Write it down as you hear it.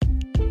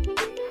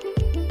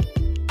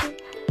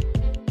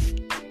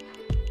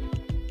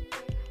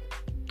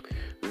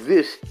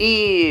This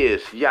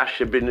is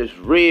Yasha Business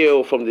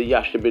Real from the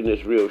Yasha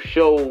Business Real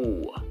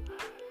Show.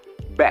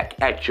 Back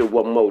at you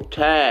one more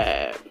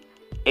time,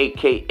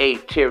 aka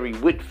Terry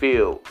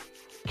Whitfield.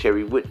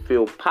 Terry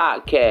Whitfield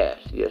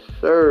Podcast. Yes,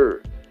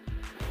 sir.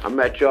 I'm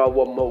at y'all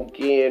one more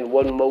again.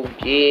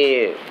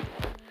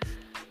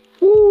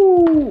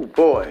 Woo,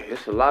 boy,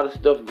 there's a lot of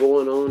stuff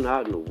going on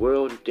out in the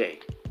world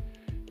today.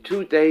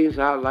 Two things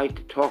I'd like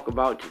to talk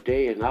about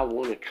today, and I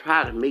want to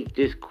try to make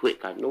this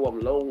quick. I know I'm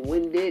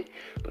long-winded,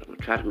 but I'm going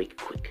to try to make it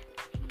quick.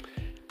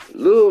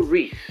 Lil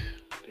Reese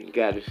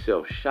got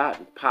himself shot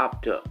and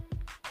popped up.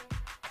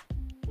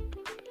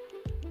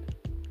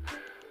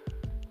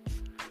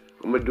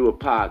 I'm going to do a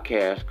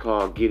podcast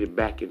called Get It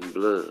Back in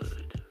Blood.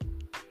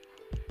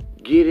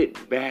 Get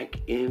It Back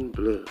in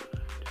Blood.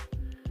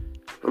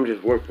 I'm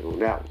just working on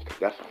that one because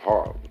that's a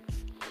hard one.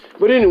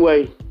 But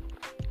anyway,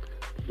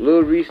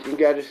 Lil Reese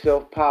got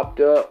himself popped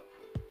up.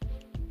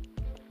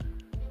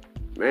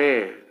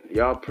 Man,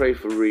 y'all pray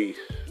for Reese,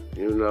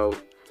 you know.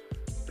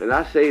 And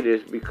I say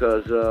this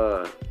because,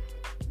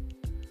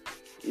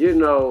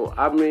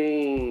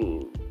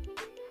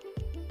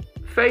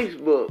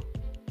 Facebook,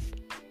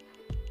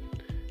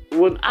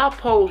 when I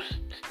post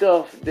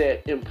stuff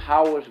that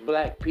empowers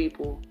black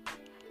people,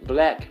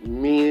 black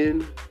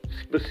men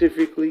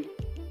specifically,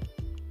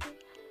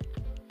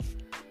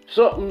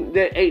 something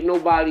that ain't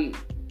nobody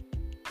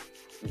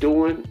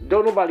doing,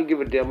 don't nobody give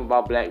a damn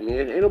about black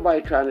men. Ain't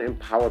nobody trying to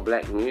empower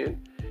black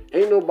men.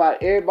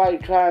 Everybody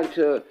trying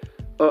to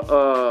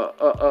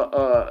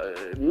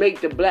make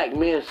the black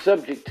man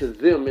subject to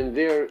them in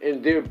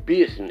their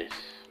business.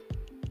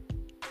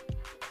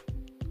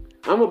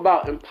 I'm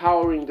about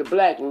empowering the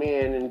black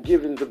man and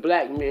giving the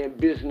black man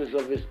business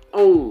of his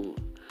own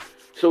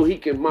so he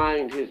can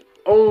mind his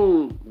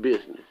own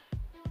business.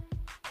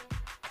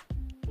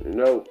 You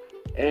know?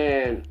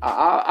 And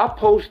I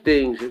post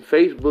things and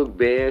Facebook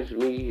bans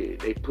me.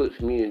 They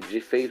puts me in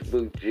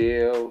Facebook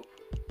jail.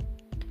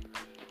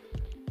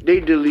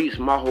 They deletes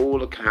my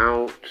whole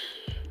accounts.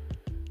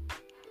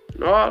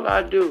 And all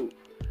I do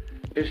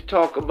is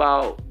talk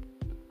about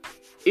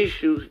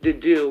issues that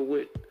deal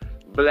with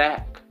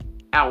black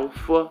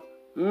alpha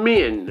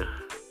men.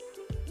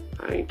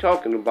 I ain't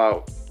talking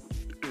about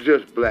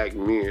just black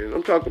men.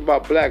 I'm talking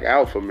about black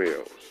alpha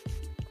males.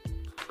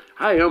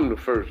 I am the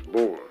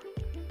firstborn.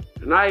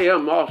 And I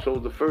am also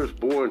the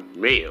firstborn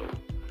male.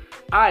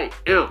 I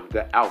am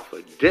the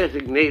alpha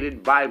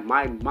designated by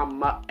my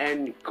mama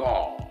and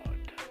God.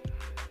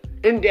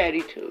 And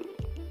daddy too.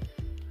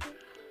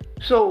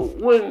 So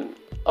when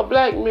a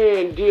black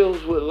man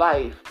deals with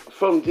life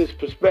from this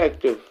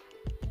perspective,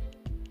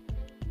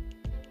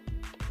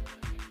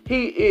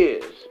 he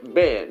is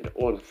banned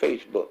on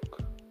Facebook.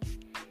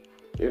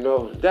 You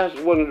know, that's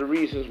one of the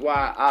reasons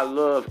why I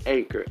love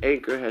Anchor.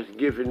 Anchor has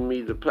given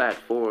me the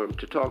platform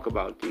to talk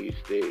about these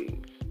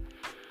things.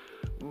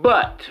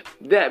 But,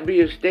 that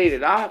being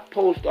stated, I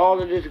post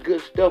all of this good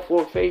stuff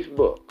on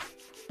Facebook.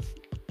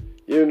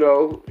 You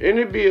know, and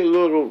it'd be a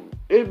little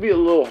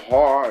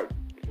hard,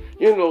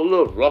 you know, a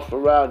little rough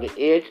around the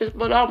edges.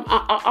 But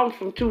I'm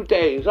from two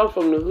things. I'm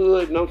from the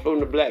hood and I'm from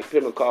the Black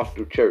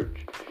Pentecostal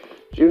Church.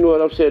 You know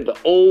what I'm saying? The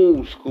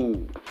old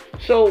school.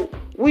 So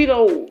we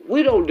don't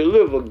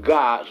deliver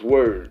God's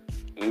word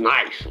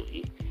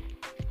nicely.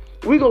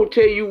 We gonna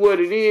tell you what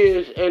it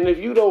is, and if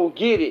you don't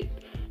get it,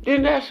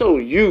 then that's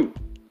on you.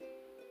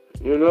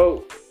 You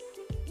know.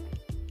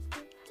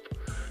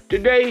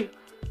 Today,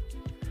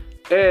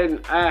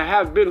 and I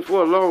have been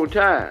for a long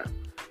time,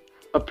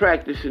 a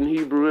practicing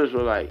Hebrew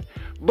Israelite.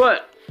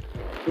 But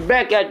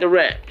back at the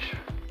ranch,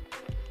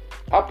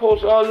 I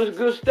post all this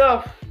good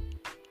stuff.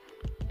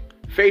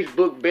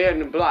 Facebook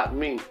banned and blocked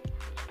me.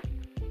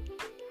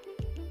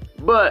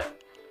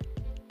 But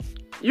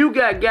you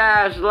got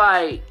guys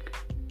like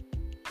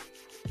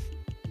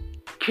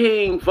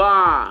King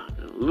Von,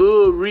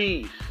 Lil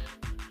Reese,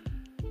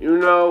 you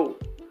know.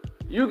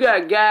 You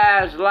got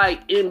guys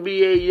like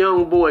NBA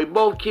Youngboy.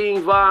 Both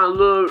King Von,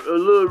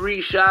 Lil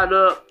Reese shot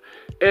up,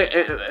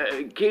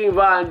 and King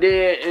Von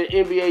dead, and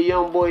NBA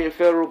Youngboy in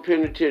federal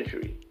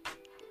penitentiary.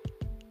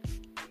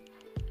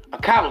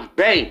 Accounts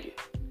banging.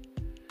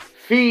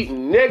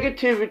 Feeding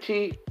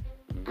negativity,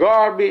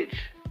 garbage,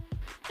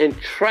 and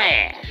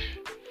trash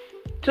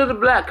to the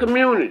black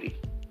community.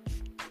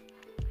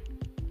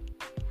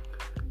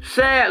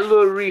 Sad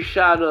Lil Reese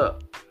shot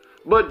up.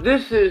 But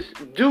this is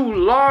due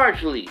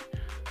largely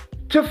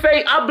to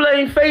I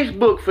blame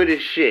Facebook for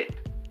this shit.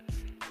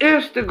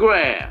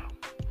 Instagram,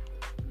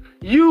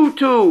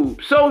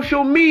 YouTube,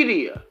 social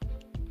media.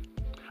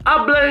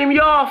 I blame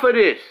y'all for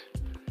this.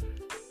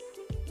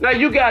 Now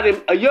you got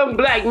a young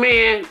black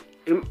man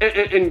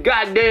in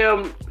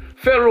goddamn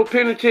federal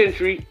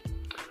penitentiary,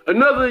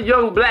 another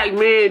young black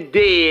man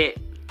dead,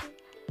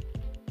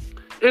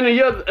 and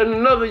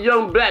another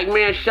young black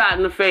man shot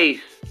in the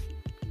face.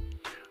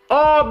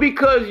 All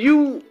because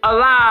you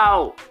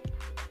allow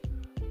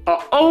an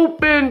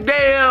open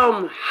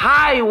damn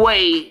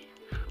highway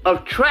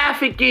of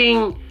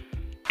trafficking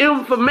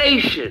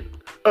information,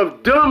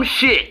 of dumb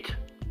shit,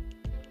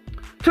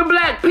 to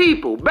black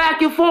people,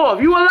 back and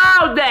forth. You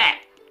allowed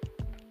that.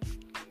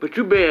 But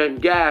you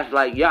banned guys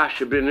like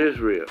Yasha Ben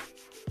Israel.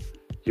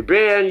 You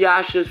banned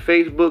Yasha's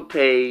Facebook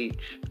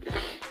page.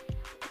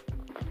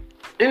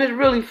 And it's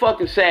really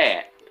fucking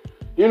sad.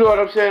 You know what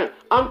I'm saying?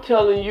 I'm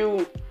telling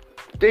you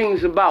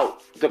things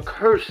about the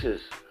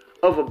curses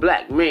of a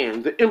black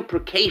man, the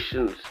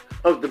imprecations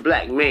of the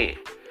black man.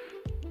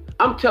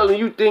 I'm telling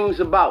you things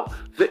about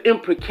the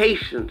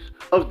imprecations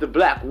of the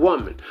black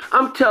woman.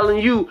 I'm telling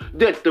you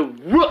that the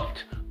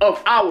root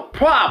of our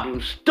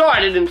problems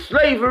started in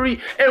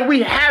slavery and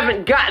we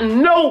haven't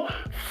gotten no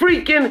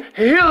freaking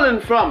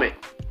healing from it.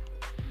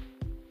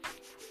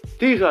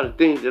 These are the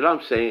things that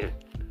I'm saying.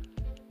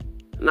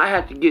 And I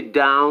had to get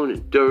down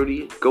and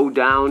dirty, go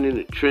down in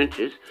the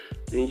trenches.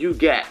 And you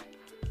got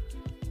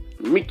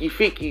Mickey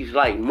Fickies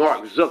like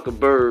Mark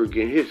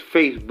Zuckerberg and his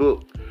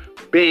Facebook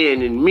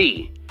banning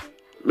me,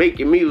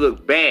 making me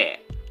look bad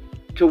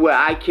to where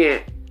I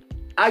can't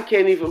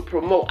even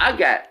promote. I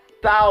got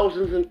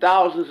thousands and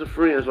thousands of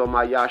friends on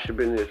my Yasha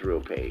Ben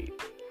Israel page,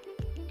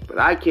 but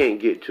I can't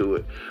get to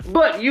it.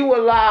 But you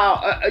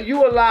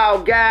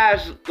allow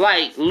guys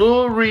like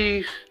Lil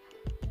Reese,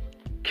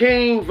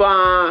 King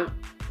Von,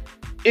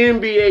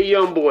 NBA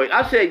Youngboy.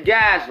 I said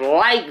guys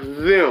like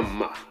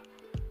them.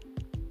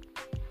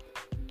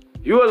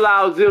 You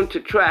allow them to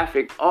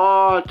traffic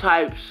all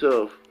types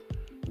of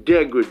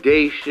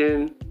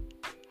degradation,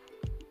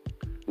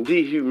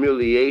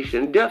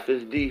 dehumiliation. Death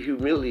is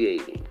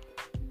dehumiliating.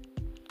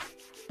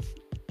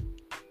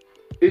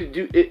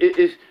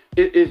 It's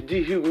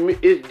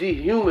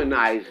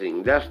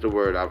dehumanizing. That's the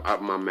word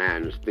my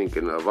mind is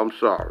thinking of. I'm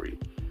sorry.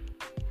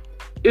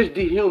 It's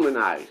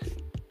dehumanizing.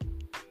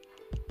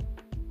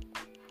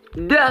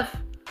 Death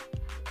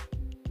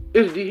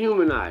is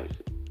dehumanizing.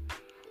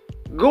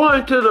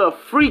 Going to the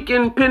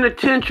freaking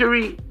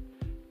penitentiary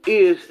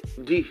is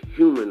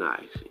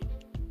dehumanizing.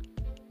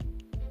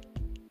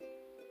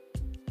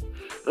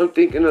 I'm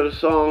thinking of the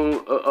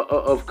song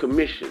of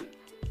Commission.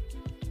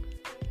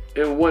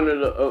 And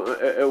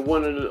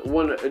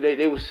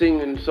they were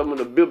singing some of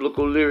the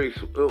biblical lyrics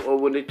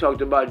when they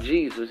talked about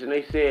Jesus, and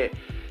they said,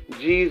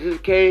 Jesus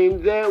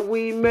came that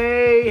we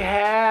may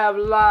have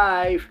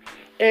life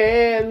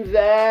and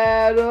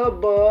that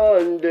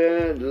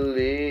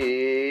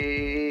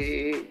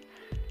abundantly.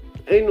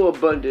 Ain't no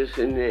abundance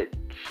in that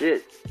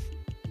shit.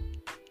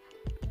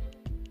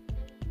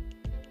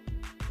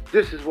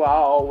 This is why I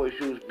always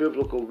use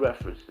biblical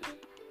references.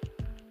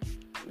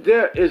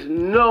 There is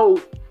no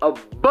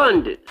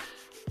abundance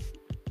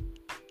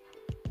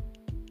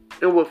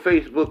in what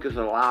Facebook is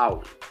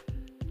allowing.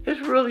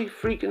 It's really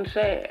freaking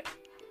sad.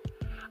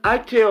 I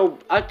tell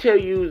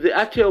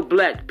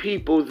black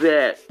people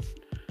that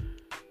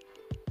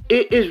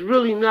it is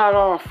really not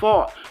our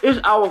fault. It's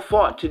our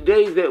fault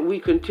today that we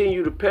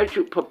continue to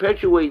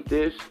perpetuate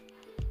this.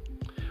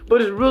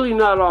 But it's really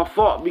not our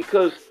fault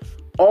because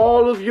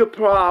all of your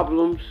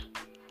problems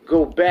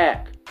go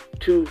back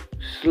to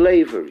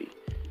slavery.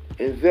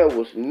 And there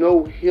was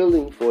no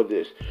healing for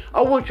this.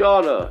 I want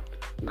y'all to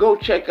go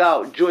check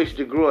out Joyce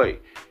DeGroy.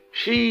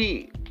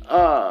 She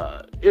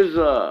is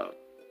a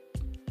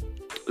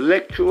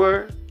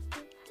lecturer.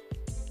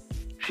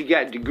 She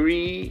got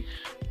degrees.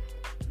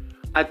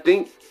 I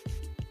think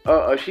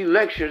she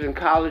lectures in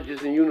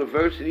colleges and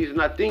universities,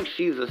 and I think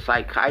she's a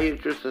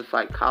psychiatrist, a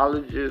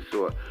psychologist,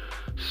 or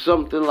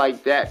something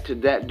like that to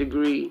that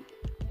degree.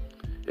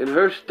 In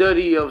her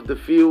study of the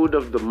field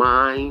of the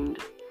mind,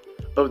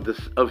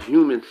 of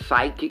human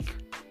psychic,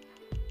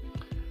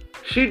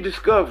 she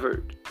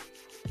discovered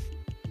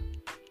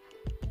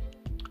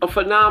a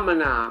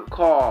phenomenon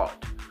called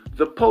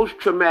the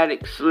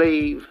post-traumatic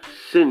slave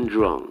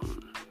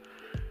syndrome.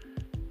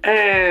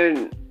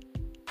 And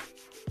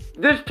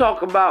this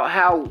talk about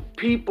how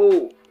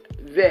people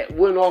that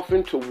went off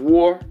into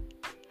war,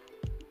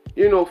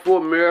 you know,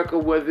 for America,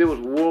 whether it was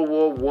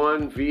World War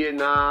I,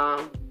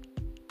 Vietnam,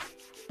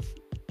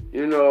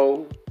 you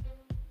know,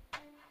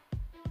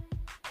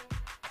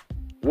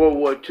 World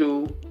War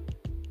II,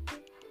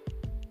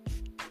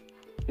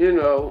 you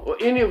know, or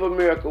any of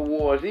America's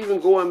wars, even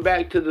going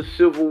back to the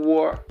Civil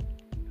War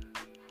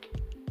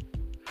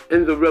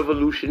and the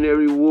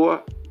Revolutionary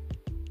War.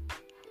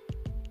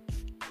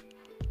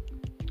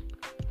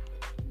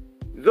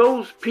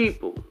 Those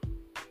people,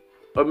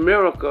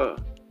 America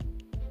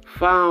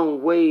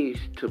found ways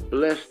to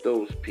bless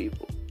those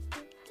people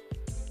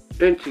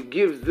and to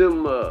give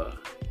them a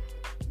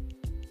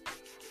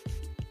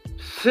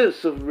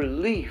sense of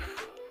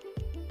relief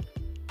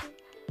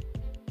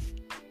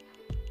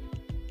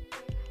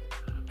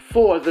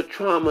for the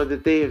trauma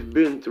that they have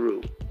been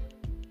through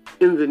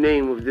in the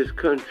name of this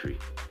country.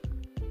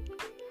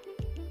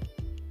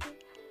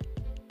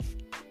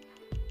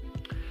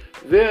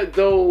 There are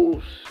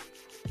those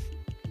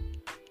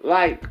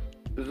like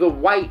the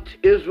white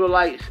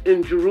Israelites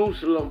in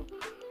Jerusalem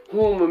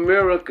whom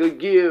America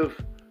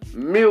give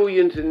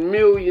millions and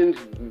millions,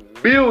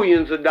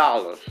 billions of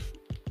dollars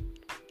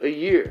a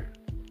year.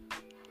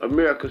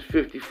 America's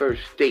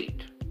 51st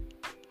state.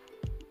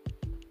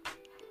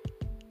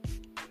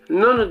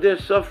 None of their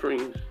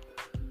sufferings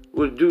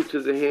was due to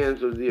the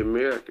hands of the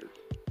Americans.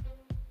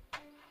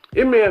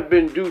 It may have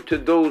been due to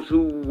those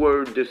who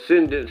were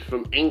descendants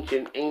from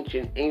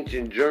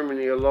ancient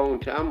Germany a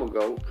long time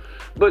ago,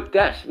 but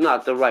that's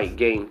not the right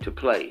game to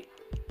play.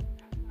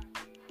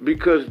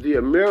 Because the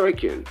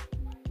American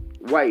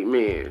white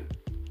man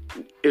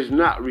is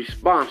not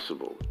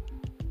responsible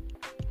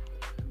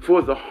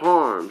for the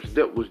harms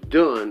that was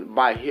done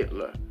by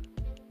Hitler.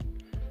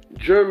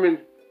 Germany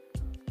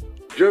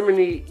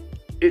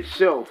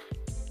itself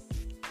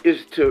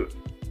is to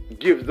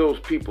give those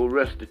people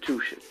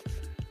restitution.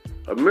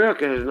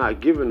 America has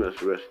not given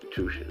us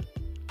restitution.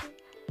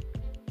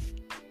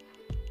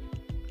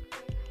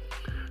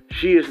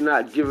 She has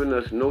not given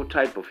us no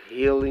type of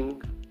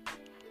healing.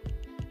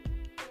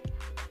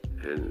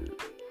 And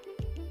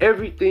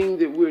everything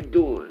that we're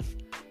doing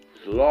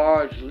is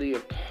largely a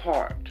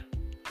part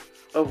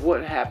of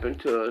what happened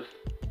to us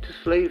to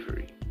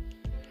slavery.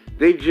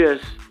 They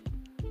just,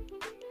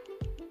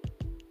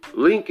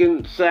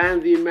 Lincoln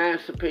signed the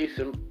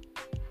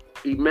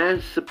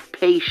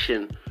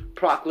Emancipation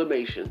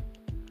Proclamation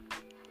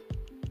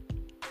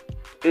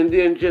and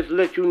then just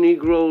let you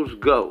Negroes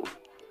go.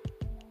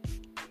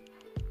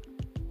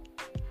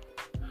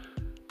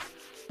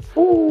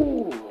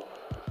 Ooh.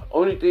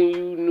 Only thing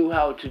you knew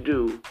how to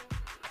do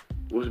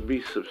was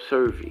be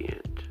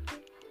subservient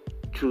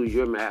to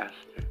your master.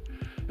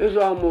 It's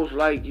almost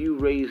like you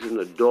raising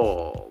a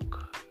dog.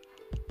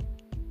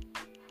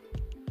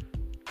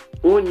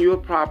 On your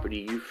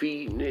property, you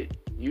feeding it,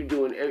 you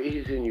doing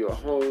he's in your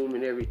home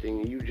and everything,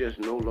 and you just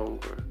no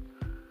longer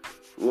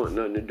want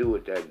nothing to do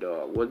with that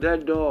dog. Well,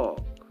 that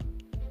dog,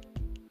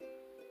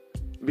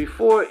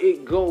 before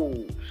it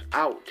goes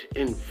out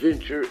and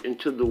venture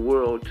into the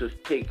world to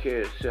take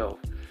care of itself,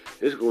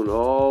 it's going to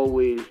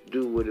always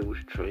do what it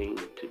was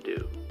trained to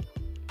do.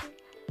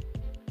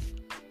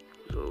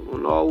 So it's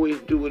going to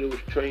always do what it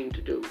was trained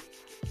to do.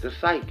 The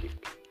psychic.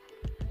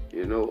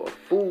 You know, a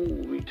fool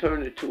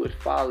returneth to his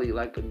folly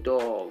like a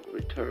dog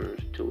returns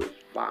to his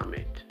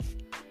vomit.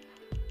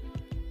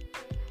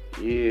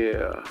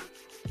 Yeah,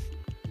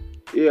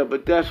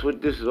 but that's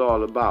what this is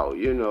all about.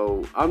 You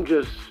know, I'm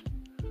just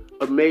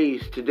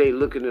amazed today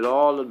looking at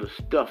all of the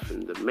stuff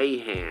and the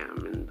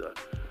mayhem and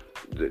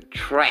the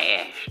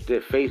trash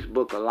that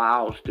Facebook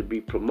allows to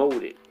be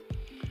promoted.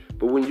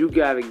 But when you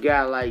got a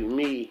guy like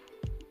me,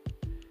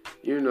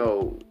 you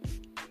know,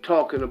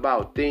 talking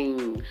about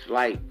things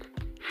like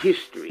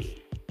history.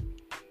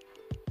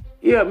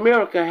 Yeah,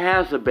 America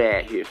has a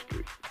bad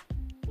history.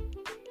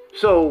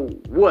 So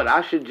what,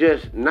 I should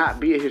just not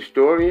be a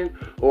historian,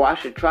 or I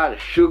should try to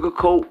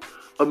sugarcoat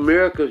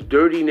America's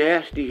dirty,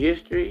 nasty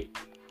history?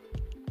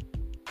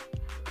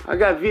 I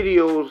got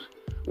videos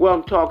where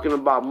I'm talking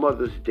about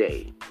Mother's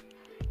Day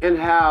and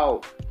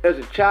how, as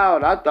a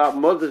child, I thought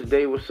Mother's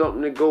Day was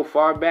something that go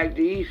far back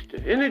to Easter,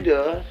 and it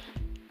does.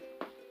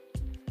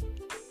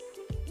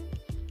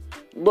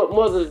 But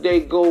Mother's Day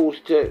goes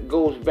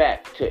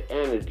back to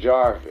Anna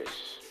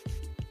Jarvis.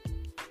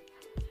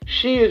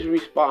 She is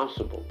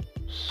responsible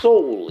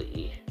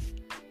solely,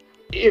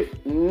 if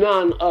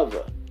none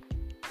other,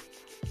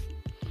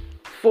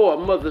 for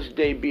Mother's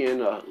Day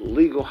being a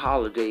legal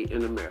holiday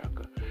in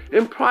America.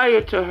 And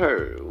prior to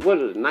her, what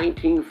is it,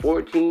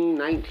 1914,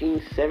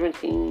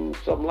 1917,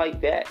 something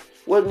like that?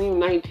 Wasn't even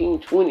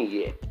 1920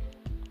 yet.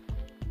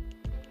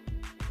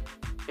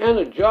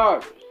 Anna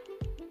Jarvis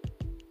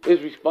is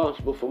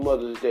responsible for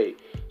Mother's Day.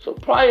 So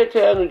prior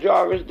to Anna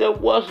Jarvis, there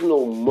was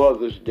no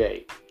Mother's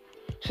Day.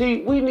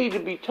 See, we need to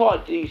be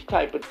taught these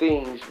type of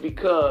things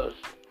because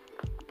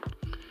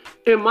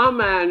in my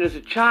mind as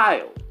a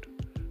child,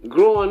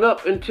 growing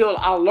up until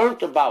I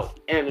learned about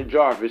Anna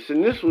Jarvis,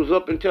 and this was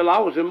up until I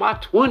was in my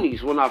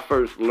 20s when I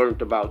first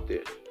learned about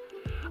this.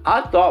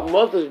 I thought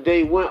Mother's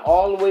Day went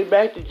all the way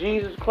back to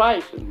Jesus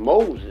Christ and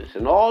Moses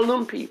and all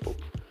them people.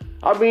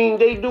 I mean,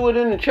 they do it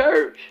in the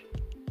church.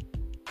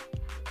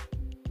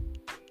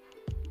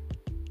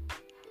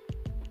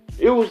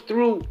 It was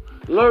through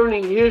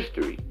learning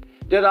history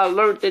that I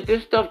learned that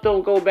this stuff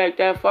don't go back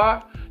that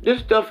far.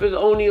 This stuff is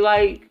only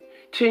like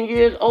 10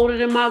 years older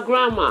than my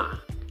grandma.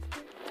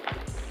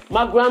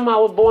 My grandma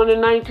was born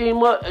in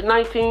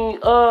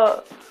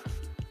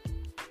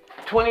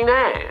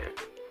 1929.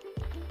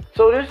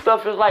 So this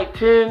stuff is like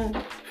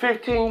 10,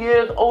 15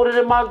 years older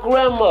than my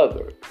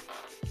grandmother.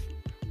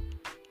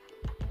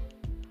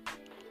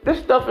 This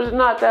stuff is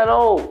not that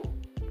old.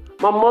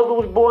 My mother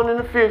was born in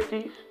the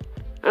 50s,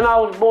 and I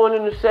was born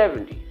in the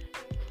 70s.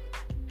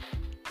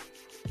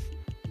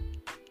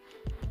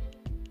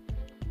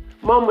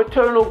 My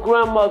maternal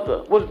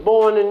grandmother was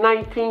born in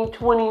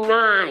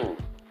 1929.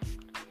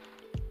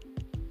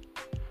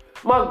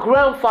 My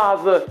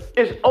grandfather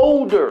is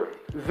older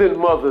than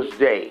Mother's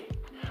Day.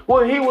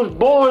 When he was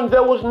born,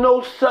 there was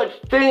no such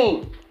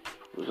thing.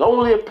 It was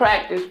only a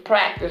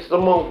practice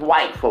among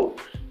white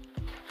folks.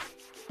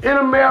 In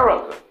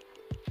America,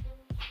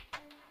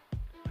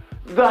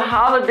 the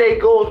holiday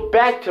goes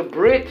back to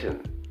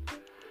Britain.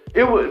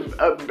 It was,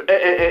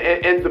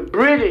 and the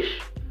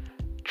British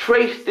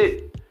traced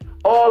it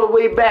all the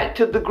way back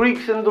to the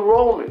Greeks and the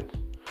Romans.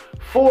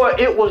 For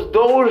it was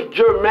those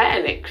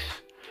Germanics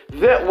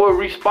that were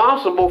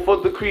responsible for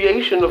the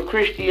creation of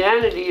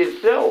Christianity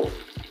itself.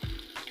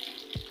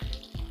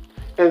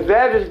 And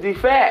that is the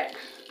facts.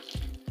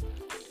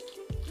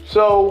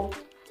 So,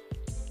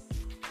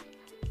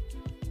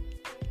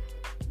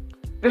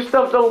 this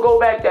stuff don't go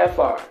back that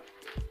far.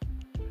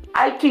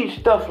 I teach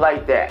stuff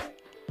like that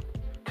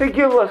to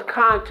give us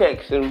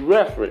context and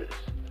reference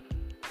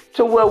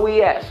to where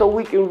we at, so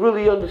we can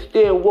really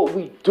understand what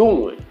we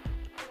doing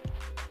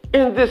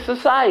in this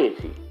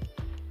society.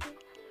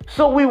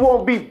 So we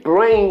won't be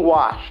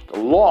brainwashed,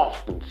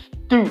 lost, and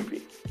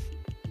stupid.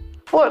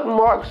 But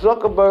Mark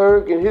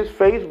Zuckerberg and his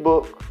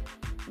Facebook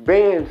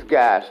bans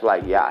guys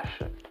like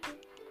Yasha.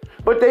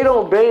 But they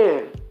don't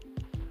ban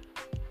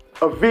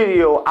a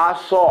video I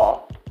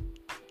saw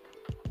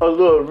of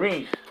Lil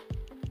Reese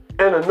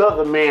and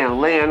another man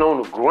laying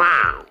on the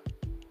ground,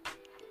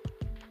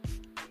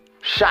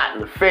 shot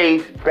in the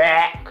face,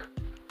 back,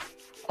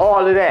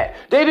 all of that.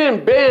 They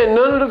didn't ban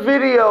none of the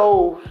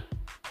videos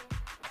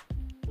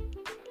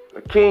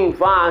of King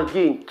Von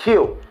getting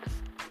killed.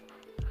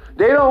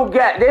 They don't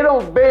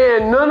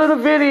ban none of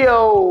the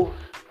videos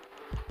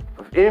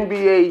of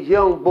NBA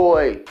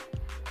YoungBoy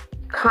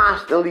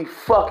constantly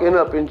fucking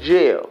up in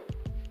jail.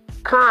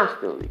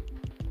 Constantly.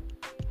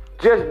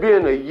 Just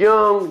being a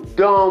young,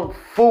 dumb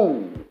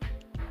fool.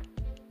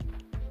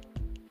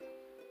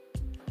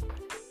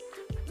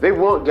 They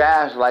want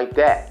guys like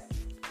that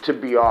to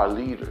be our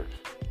leaders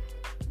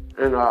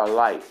in our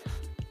life.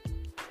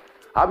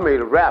 I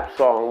made a rap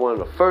song, one of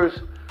the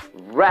first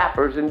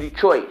rappers in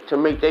Detroit to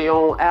make their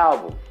own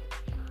album.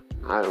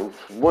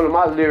 One of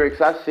my lyrics,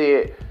 I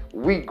said,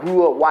 we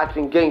grew up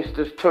watching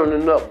gangsters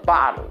turning up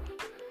bottles.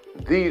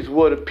 These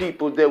were the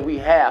people that we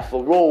have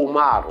for role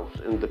models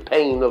in the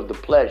pain of the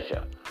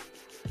pleasure.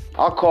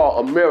 I call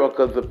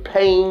America the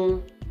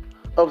pain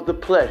of the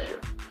pleasure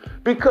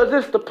because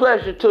it's the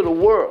pleasure to the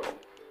world.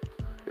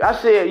 I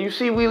said, you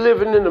see, we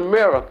living in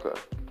America,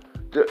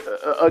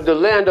 the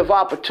land of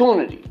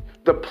opportunity,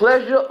 the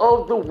pleasure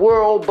of the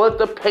world, but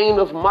the pain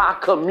of my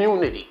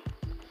community.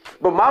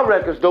 But my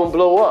records don't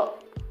blow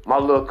up. My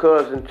little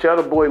cousin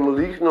Cheddar Boy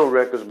Malik, no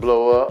records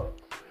blow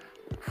up.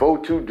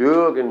 42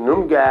 Doug and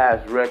them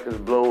guys' records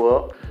blow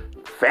up.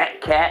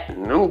 Fat Cat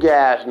and them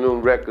guys' new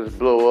records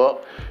blow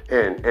up.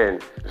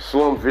 And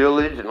Slum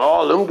Village and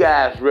all them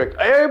guys' records.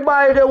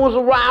 Everybody that was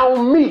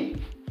around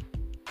me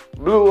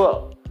blew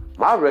up.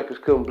 My records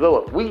couldn't blow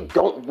up. We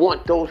don't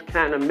want those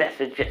kind of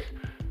messages.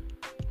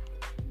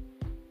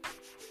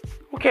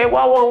 Okay, well,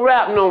 I won't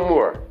rap no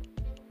more.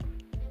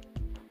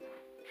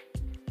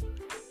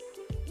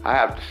 I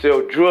have to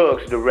sell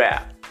drugs to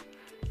rap.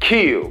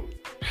 Kill,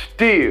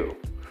 steal,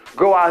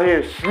 go out here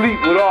and sleep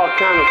with all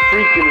kind of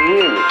freaking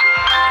women.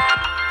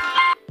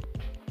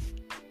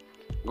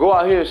 Go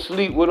out here and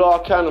sleep with all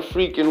kind of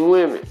freaking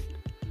women.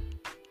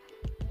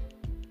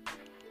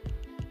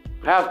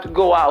 Have to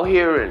go out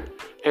here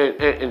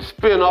and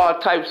spend all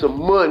types of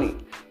money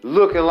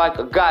looking like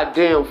a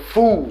goddamn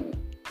fool.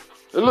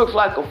 It looks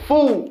like a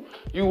fool.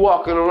 You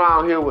walking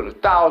around here with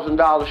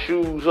 $1,000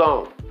 shoes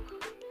on.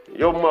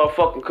 Your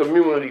motherfucking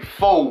community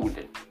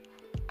folding.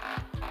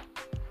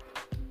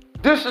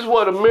 This is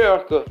what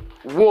America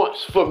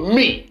wants for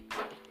me.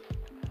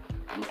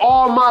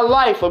 All my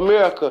life,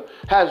 America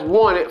has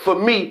wanted for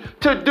me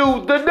to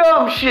do the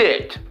dumb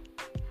shit.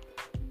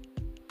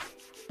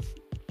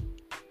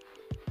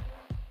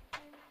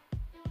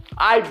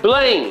 I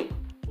blame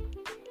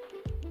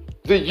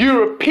the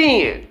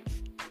European,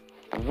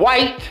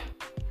 white,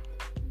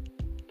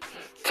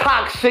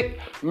 toxic,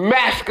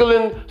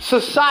 masculine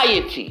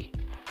society.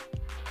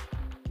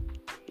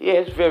 Yeah,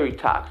 it's very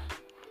toxic.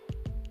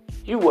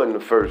 You wasn't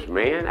the first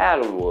man,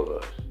 Adam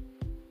was.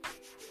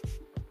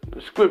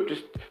 The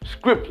scriptures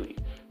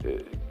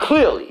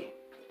clearly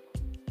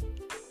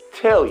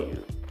tell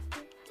you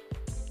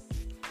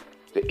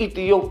that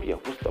Ethiopia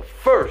was the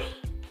first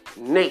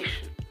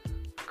nation,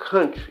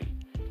 country,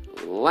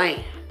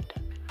 land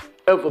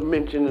ever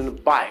mentioned in the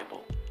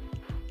Bible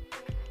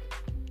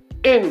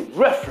in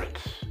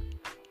reference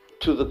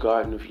to the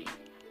Garden of Eden.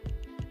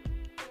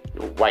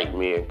 No white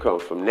man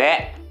comes from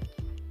that.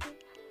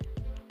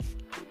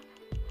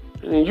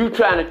 And you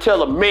trying to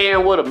tell a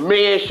man what a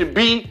man should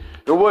be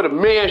and what a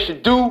man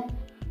should do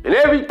and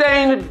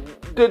everything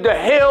the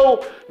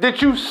hell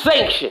that you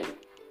sanction.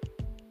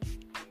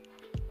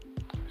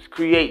 It's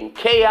creating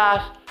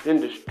chaos and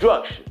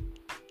destruction.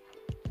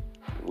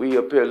 We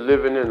up here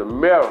living in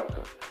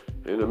America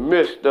in the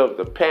midst of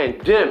the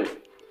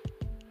pandemic.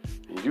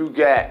 And you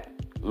got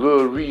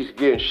Lil Reese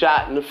getting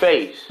shot in the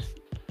face.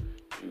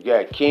 You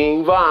got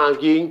King Von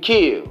getting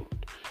killed.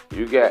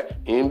 You got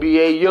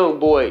NBA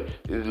YoungBoy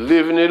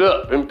living it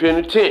up in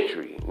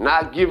penitentiary,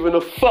 not giving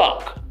a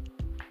fuck.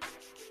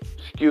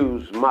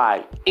 Excuse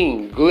my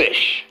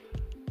English.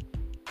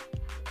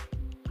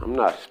 I'm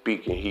not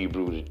speaking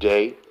Hebrew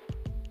today.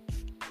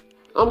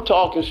 I'm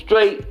talking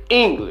straight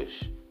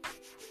English.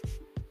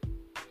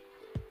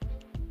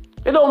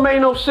 It don't make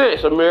no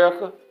sense,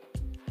 America.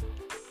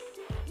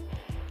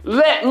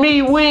 let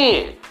me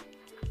win.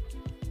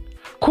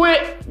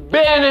 Quit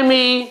banning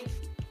me.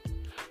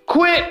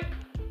 Quit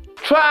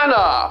trying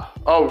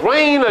to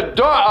rain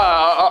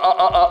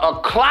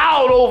a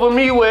cloud over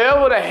me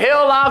wherever the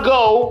hell I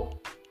go.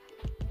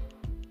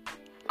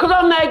 Because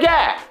I'm that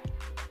guy.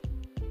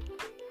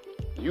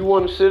 You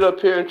want to sit up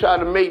here and try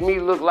to make me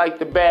look like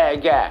the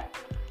bad guy.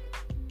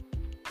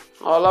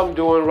 All I'm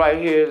doing right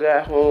here is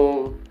at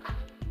home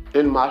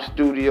in my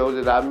studio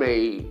that I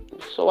made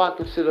so I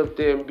can sit up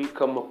there and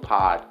become a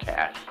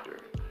podcaster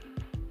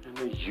and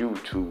a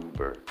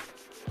YouTuber.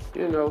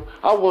 You know,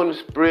 I want to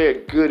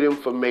spread good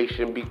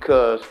information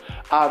because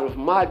out of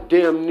my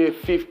damn near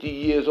 50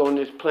 years on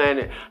this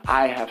planet,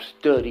 I have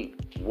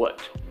studied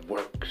what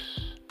works.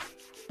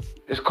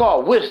 It's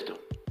called wisdom.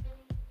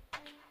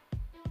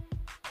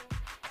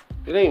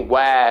 It ain't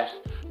wise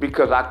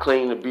because I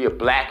claim to be a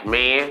black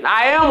man.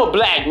 I am a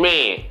black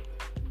man.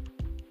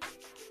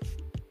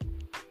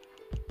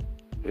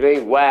 It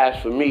ain't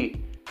wise for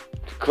me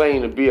to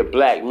claim to be a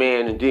black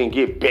man and then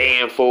get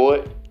banned for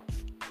it.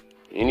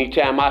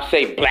 Anytime I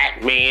say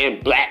black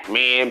man,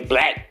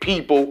 black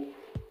people,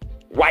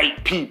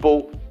 white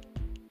people,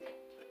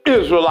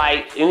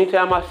 Israelites,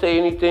 anytime I say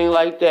anything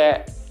like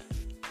that,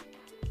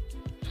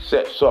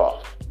 sets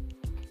off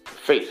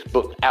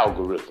Facebook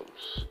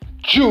algorithms.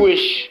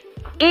 Jewish,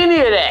 any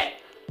of that.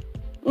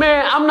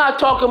 Man, I'm not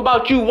talking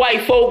about you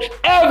white folks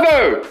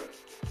ever.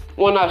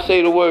 When I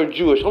say the word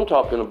Jewish, I'm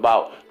talking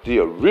about the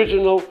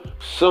original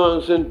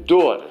sons and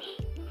daughters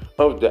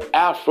of the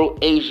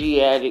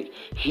Afro-Asiatic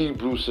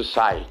Hebrew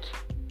society.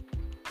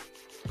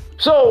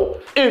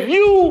 So if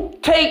you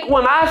take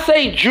when I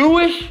say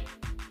Jewish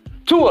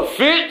to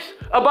offense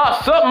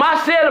about something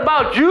I said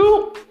about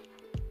you,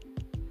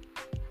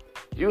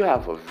 you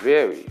have a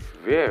very,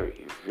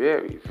 very,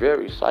 very,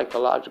 very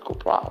psychological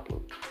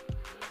problem.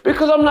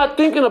 Because I'm not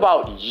thinking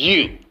about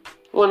you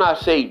when I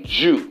say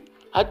Jew.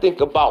 I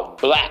think about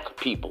black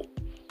people.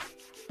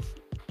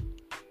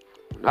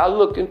 When I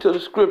look into the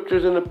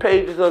scriptures and the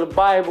pages of the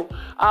Bible,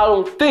 I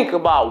don't think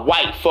about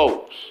white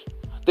folks.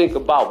 I think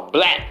about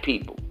black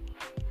people.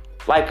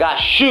 Like I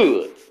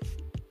should.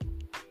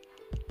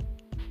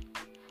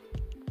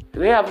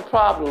 And they have a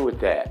problem with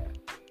that.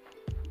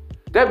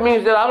 That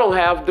means that I don't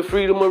have the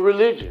freedom of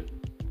religion.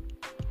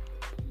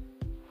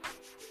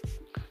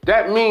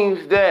 That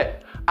means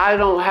that I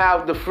don't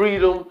have the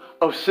freedom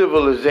of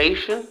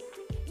civilization.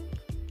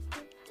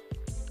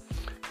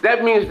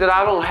 That means that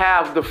I don't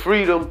have the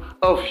freedom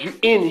of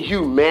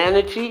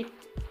inhumanity.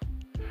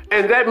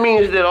 And that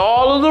means that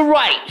all of the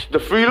rights, the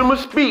freedom of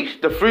speech,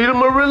 the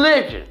freedom of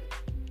religion,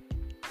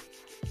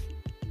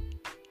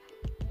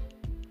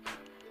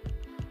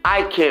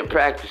 I can't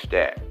practice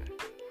that.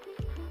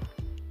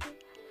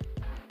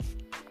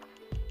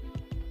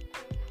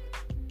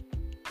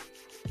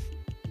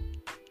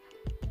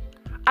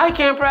 I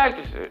can't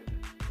practice it.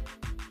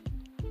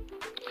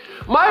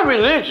 My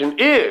religion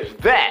is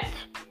that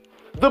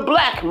the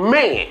black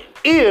man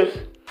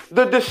is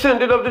the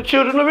descendant of the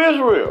children of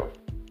Israel.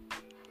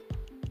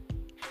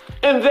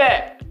 And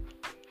that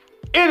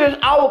it is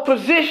our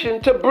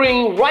position to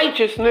bring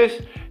righteousness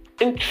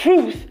and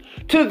truth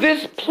to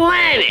this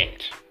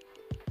planet.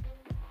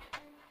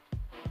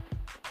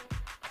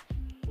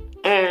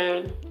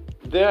 And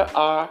there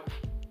are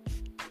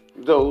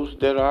those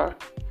that are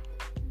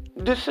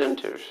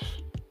dissenters.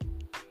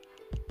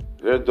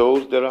 There are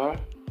those that are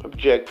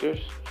objectors.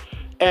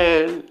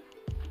 And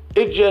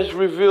it just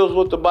reveals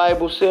what the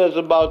Bible says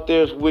about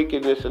there's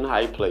wickedness in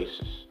high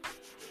places.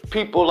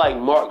 People like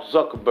Mark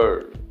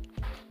Zuckerberg,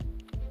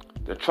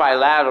 the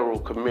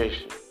Trilateral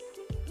Commission,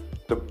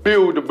 the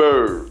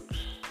Bilderbergs,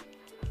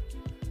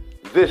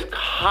 this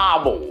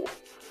cabal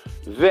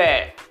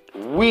that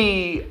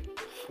we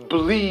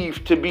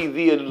believe to be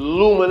the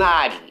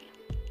Illuminati.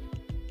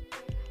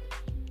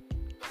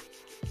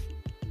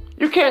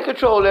 You can't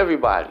control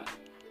everybody.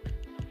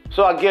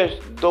 So I guess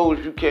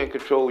those you can't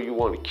control, you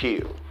want to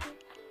kill.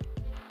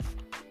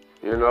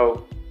 You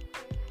know?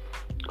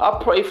 I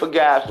pray for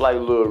guys like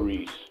Lil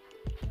Reese.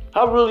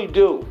 I really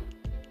do.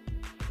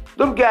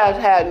 Them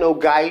guys had no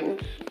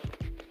guidance.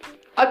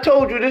 I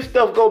told you this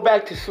stuff go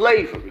back to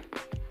slavery.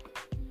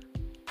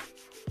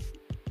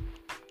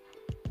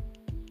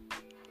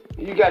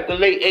 You got the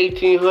late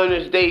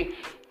 1800s, they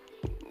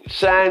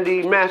signed the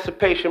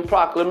Emancipation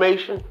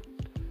Proclamation.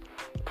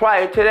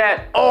 Prior to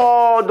that,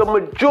 the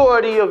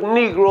majority of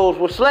Negroes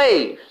were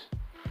slaves.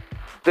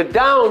 The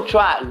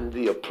downtrodden,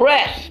 the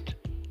oppressed.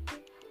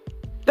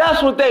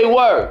 That's what they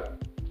were.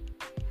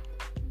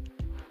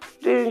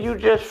 Then you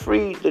just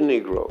freed the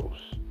Negroes.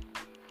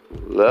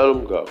 Let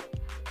them go.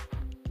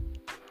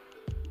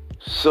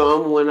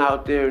 Some went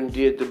out there and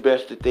did the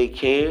best that they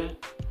can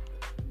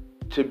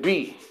to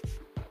be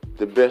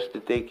the best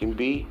that they can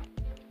be.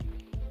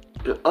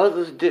 And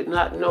others did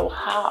not know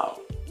how.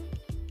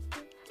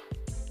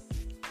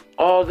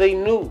 All they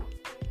knew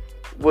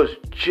was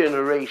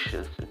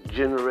generations and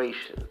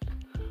generations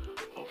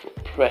of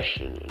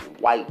oppression and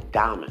white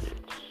dominance.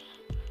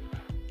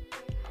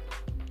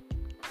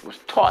 Was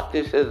taught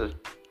this as a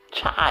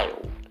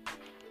child.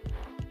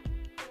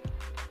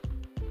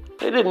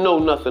 They didn't know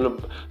nothing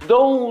about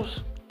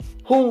those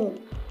who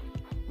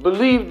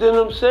believed in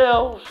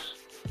themselves,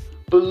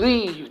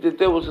 believed that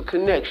there was a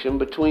connection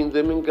between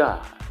them and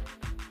God.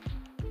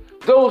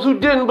 Those who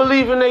didn't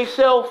believe in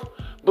themselves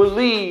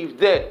believed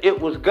that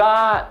it was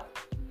God,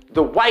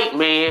 the white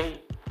man,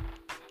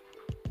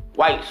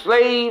 white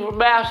slave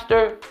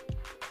master,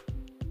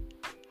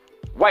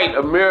 white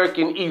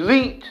American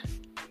elite,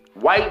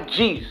 white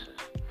Jesus,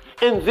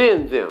 and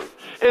then them.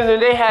 And then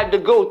they had to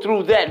go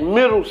through that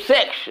middle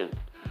section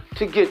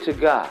to get to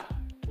God.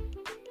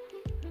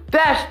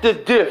 That's the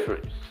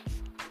difference.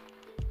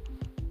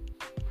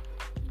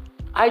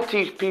 I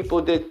teach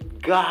people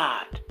that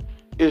God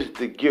is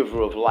the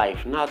giver of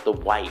life, not the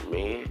white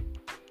man.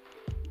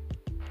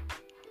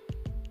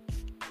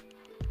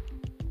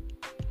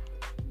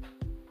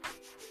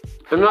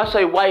 And when I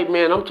say white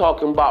man, I'm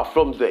talking about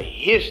from the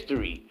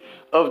history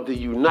of the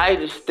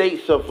United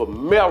States of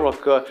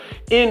America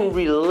in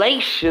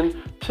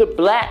relation to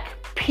black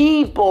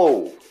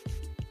people.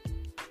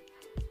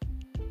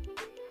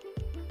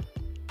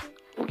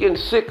 I'm getting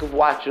sick of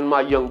watching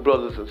my young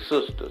brothers and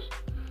sisters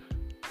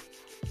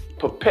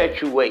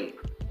perpetuate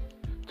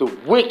the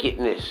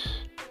wickedness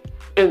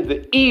and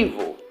the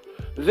evil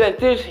that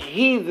this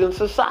heathen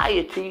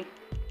society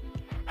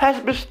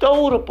has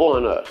bestowed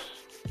upon us.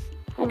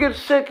 I'm getting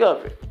sick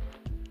of it.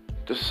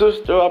 The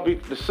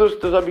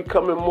sisters are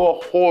becoming more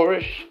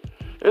whorish,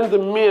 and the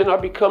men are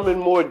becoming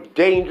more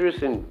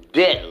dangerous and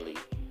deadly.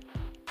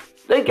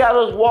 They got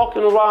us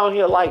walking around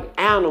here like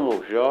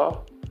animals,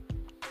 y'all.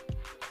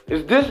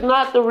 Is this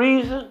not the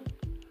reason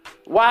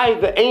why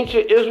the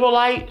ancient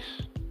Israelites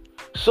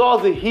saw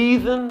the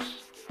heathens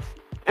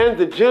and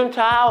the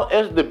Gentile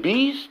as the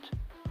beast?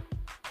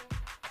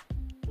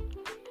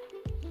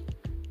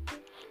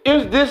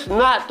 Is this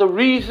not the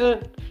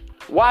reason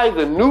why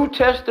the New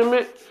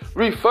Testament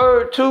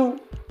referred to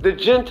the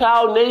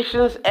Gentile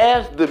nations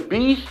as the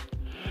beast?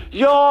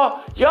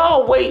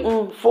 Y'all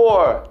waiting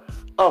for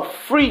a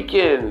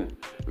freaking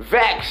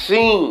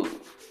vaccine.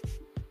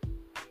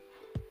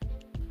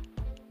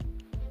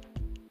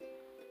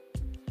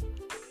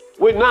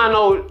 With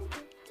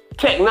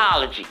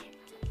nanotechnology.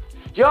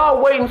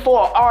 Y'all waiting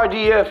for an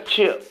RDF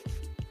chip.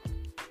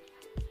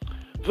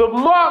 The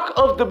mark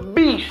of the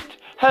beast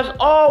has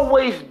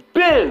always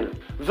been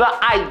the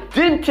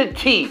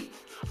identity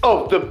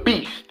of the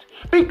beast,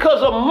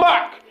 because a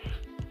mark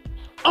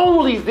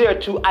only there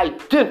to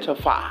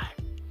identify.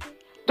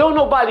 Don't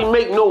nobody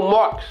make no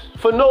marks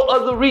for no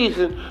other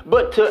reason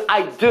but to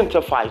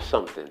identify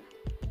something.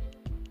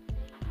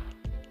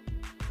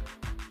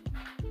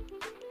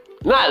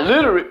 Not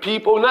literate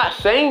people, not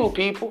sane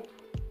people.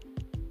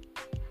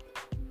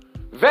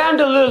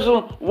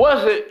 Vandalism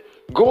wasn't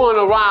going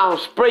around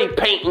spray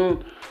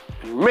painting,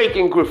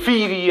 making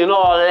graffiti and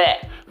all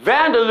that.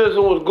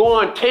 Vandalism was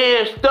going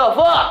tearing stuff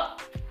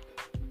up.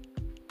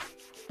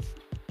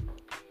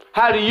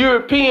 How the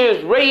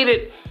Europeans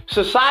raided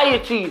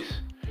societies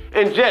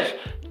and just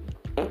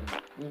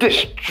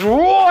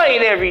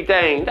destroyed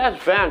everything.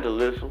 That's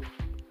vandalism.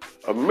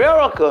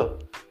 America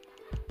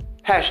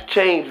has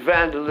changed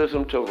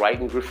vandalism to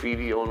writing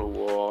graffiti on the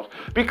walls,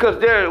 because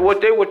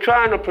what they were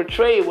trying to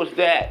portray was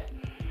that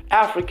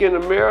African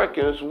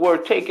Americans were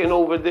taking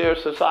over their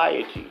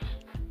societies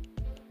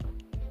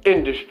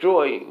and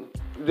destroying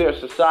their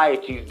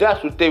societies.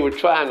 That's what they were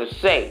trying to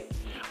say.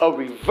 A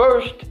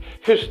reversed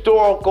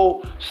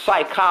historical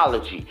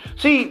psychology.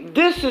 See,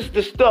 this is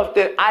the stuff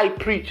that I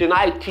preach and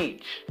I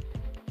teach.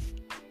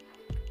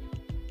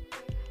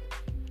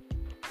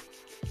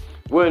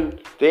 When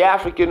the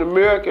African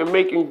American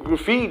making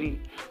graffiti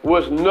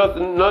was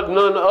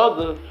none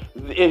other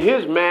in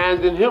his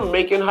mind than him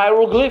making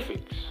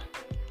hieroglyphics.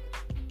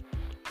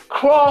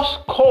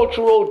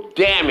 Cross-cultural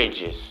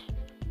damages.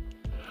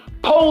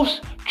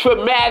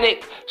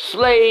 Post-traumatic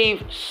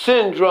slave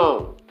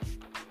syndrome.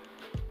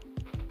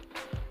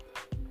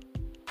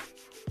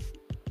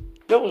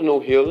 There was no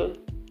healing.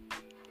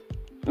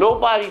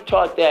 Nobody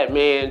taught that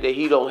man that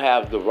he don't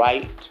have the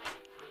right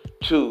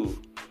to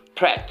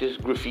practice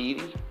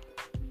graffiti.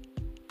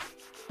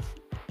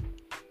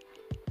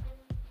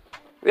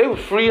 They were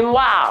free and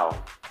wild.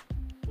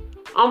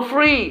 I'm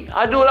free.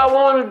 I do what I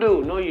want to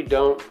do. No, you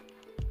don't.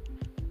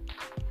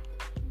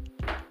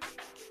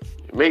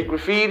 You make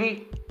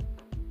graffiti.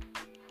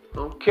 I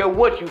don't care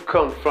what you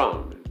come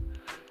from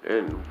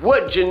and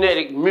what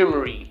genetic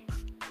memory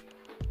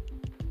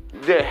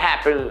that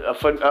happened,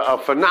 a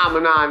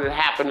phenomenon that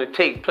happened to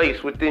take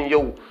place within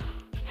your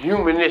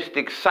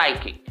humanistic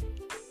psyche.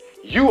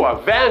 You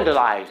are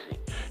vandalizing.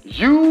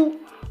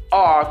 You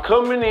are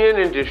coming in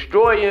and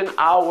destroying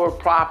our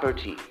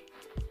property.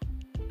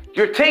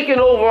 You're taking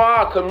over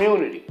our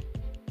community.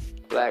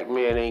 Black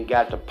man ain't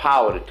got the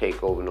power to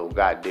take over no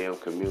goddamn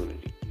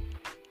community.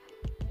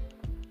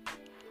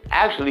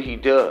 Actually, he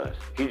does.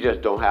 He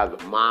just don't have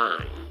the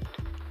mind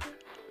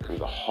and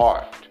the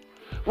heart,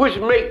 which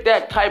make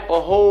that type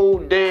of whole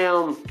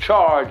damn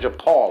charge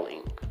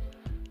appalling.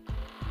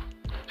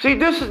 See,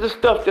 this is the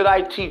stuff that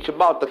I teach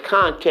about the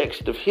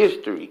context of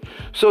history,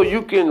 so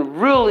you can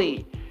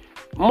really,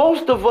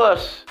 most of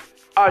us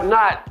are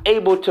not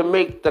able to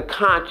make the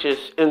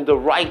conscious and the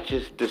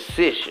righteous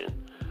decision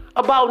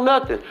about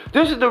nothing.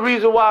 This is the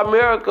reason why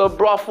America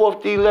brought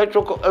forth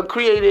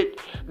created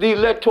the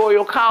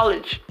Electoral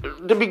College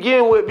to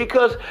begin with,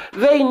 because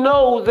they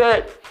know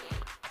that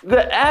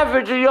the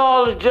average of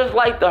y'all is just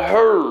like the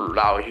herd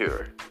out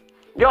here.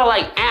 Y'all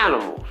like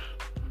animals,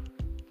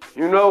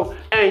 you know,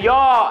 and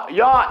y'all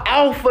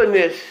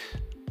alphaness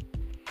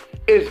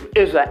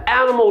is an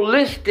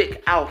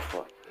animalistic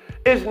alpha.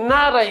 It's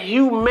not a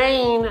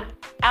humane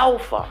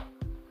alpha.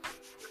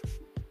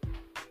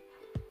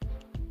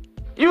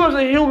 You as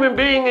a human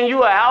being and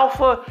you an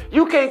alpha,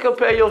 you can't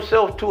compare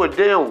yourself to a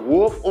damn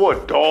wolf or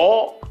a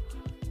dog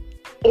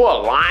or a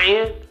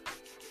lion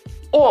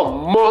or a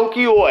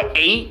monkey or an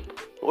ape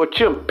or a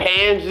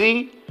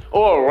chimpanzee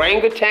or a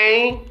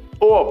orangutan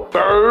or a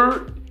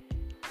bird.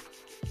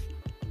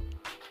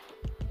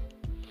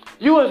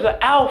 You as an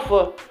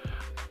alpha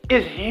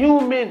is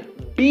human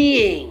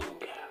being.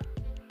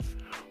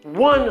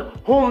 One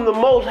whom the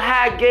Most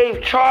High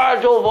gave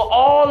charge over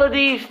all of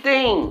these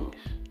things.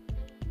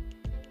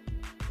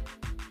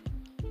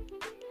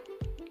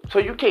 So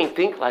you can't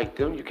think like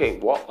them, you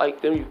can't walk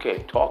like them, you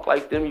can't talk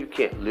like them, you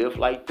can't live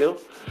like them.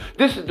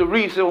 This is the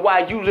reason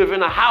why you live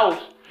in a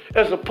house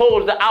as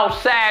opposed to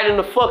outside in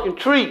the fucking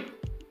tree.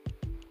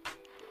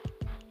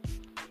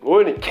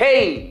 Or in a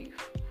cave.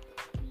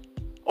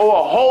 Or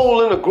a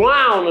hole in the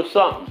ground or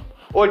something.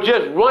 Or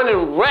just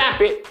running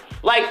rampant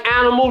like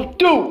animals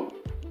do.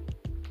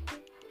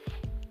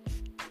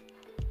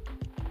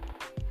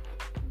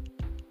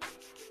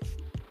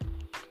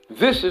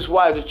 This is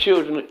why the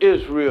children of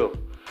Israel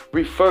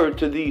referred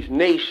to these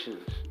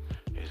nations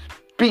as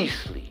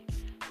beastly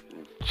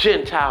and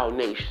Gentile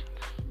nations.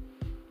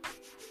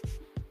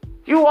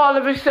 You all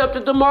have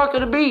accepted the mark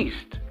of the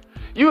beast.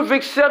 You have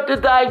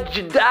accepted the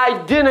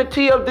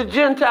identity of the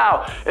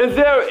Gentile. And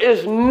there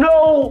is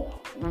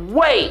no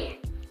way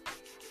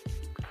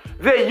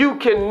that you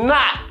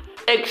cannot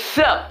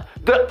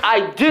accept the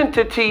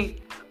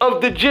identity of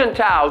the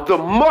Gentile, the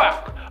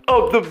mark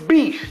of the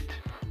beast,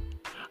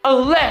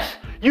 unless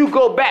you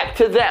go back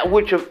to that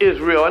which of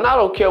Israel. And I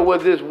don't care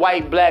whether it's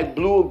white, black,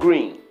 blue, or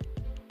green.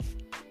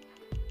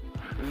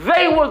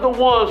 They were the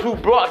ones who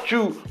brought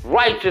you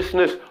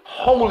righteousness,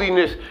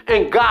 holiness,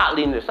 and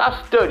godliness.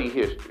 I study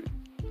history.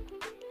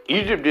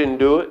 Egypt didn't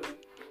do it.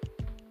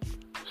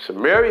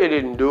 Samaria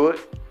didn't do it.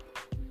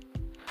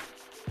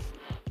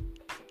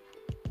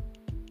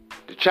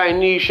 The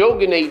Chinese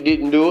shogunate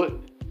didn't do it.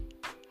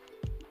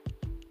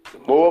 The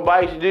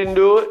Moabites didn't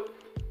do it.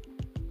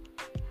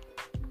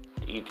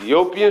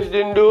 Ethiopians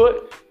didn't do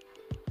it.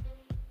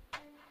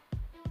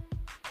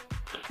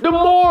 The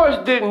Moors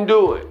didn't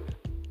do it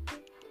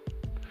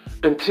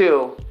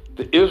until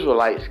the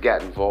Israelites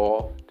got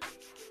involved.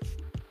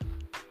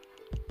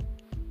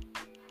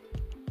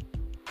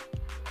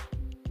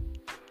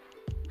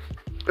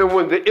 And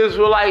when the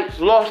Israelites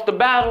lost the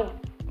battle,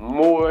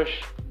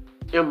 Moorish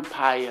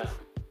Empire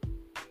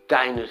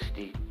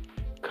dynasty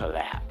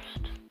collapsed.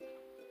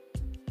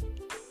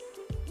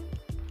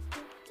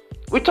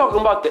 We're talking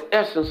about the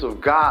essence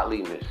of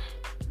godliness.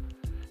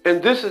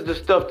 And this is the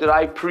stuff that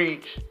I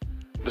preach,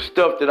 the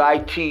stuff that I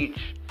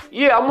teach.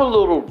 Yeah, I'm a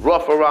little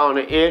rough around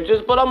the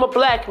edges, but I'm a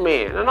black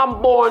man. And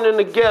I'm born in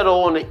the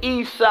ghetto on the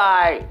east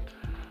side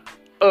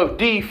of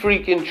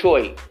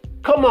Detroit.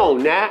 Come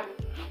on now.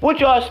 What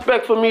y'all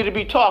expect for me to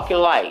be talking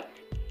like?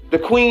 The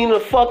Queen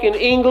of fucking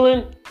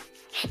England?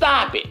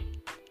 Stop it.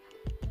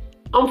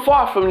 I'm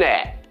far from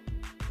that.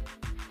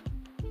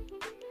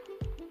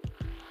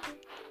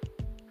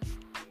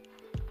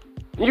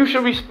 You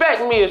should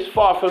respect me as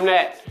far from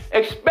that,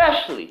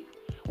 especially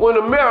when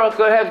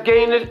America has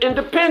gained its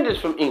independence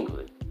from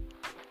England.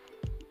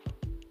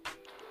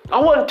 I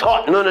wasn't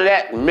taught none of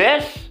that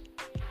mess.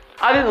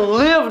 I didn't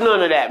live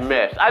none of that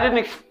mess. I didn't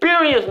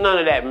experience none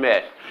of that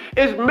mess.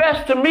 It's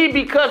mess to me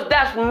because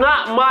that's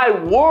not my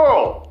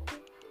world.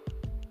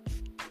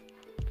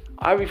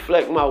 I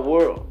reflect my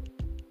world.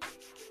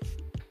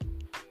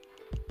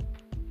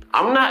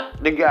 I'm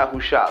not the guy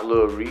who shot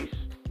Lil Reese.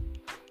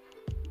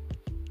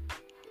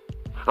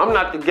 I'm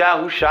not the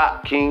guy who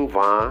shot King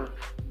Von.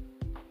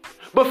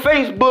 But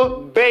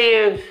Facebook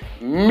bans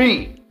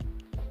me.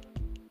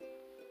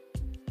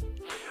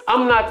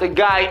 I'm not the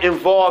guy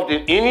involved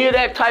in any of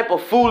that type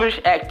of foolish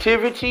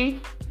activity.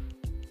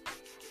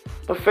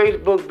 But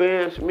Facebook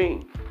bans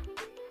me.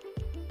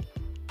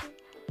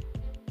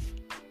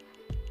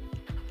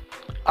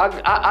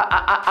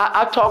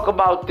 I talk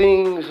about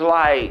things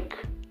like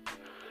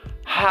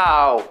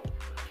how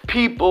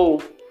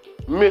people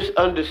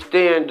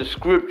misunderstand the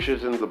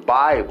scriptures in the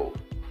Bible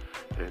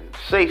and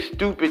say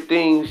stupid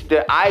things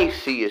that I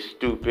see as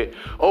stupid.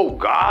 Oh,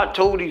 God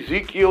told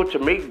Ezekiel to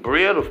make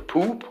bread of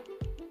poop.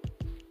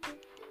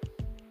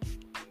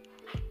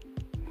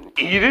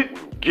 Eat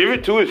it, give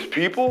it to his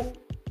people.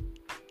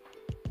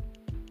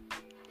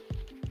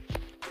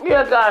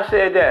 Yeah, God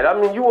said that.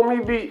 I mean, you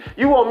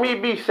want me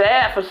to be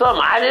sad for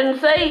something I didn't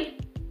say?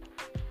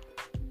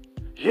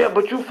 Yeah,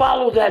 but you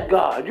follow that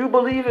God. You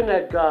believe in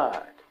that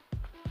God.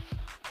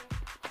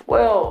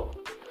 Well,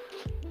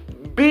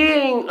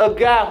 saying a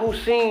guy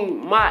who's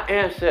seen my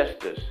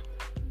ancestors,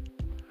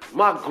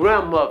 my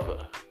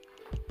grandmother,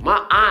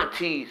 my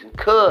aunties and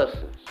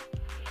cousins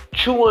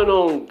chewing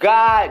on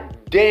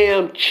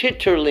goddamn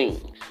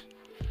chitterlings.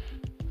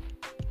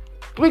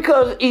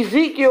 Because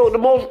Ezekiel,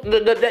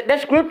 that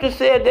scripture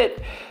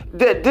said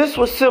that this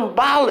was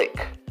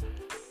symbolic.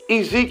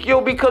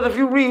 Ezekiel, because if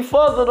you read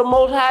further, the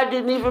Most High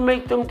didn't even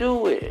make them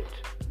do it.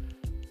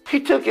 He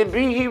took it,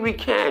 he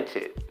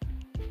recanted.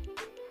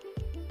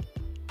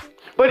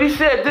 But he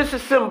said this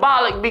is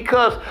symbolic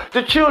because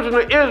the children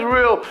of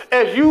Israel,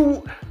 as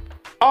you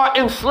are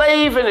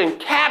enslaved and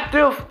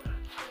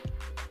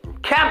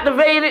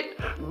captivated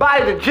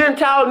by the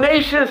Gentile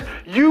nations,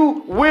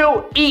 you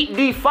will eat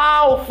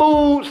defiled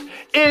foods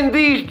in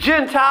these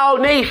Gentile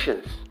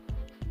nations.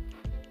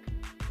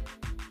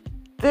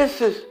 This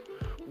is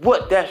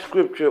what that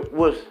scripture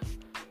was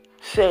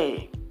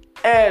saying.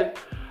 And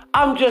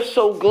I'm just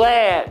so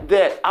glad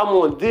that I'm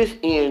on this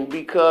end,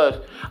 because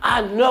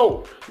I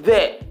know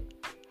that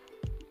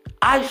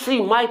I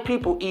see my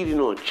people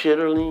eating on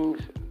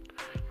chitterlings,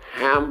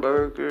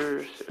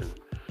 hamburgers, and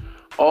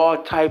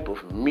all type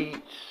of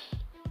meats.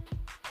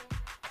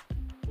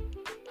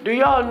 Do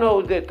y'all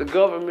know that the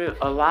government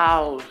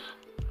allows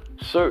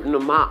certain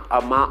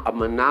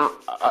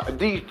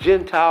these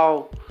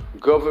Gentile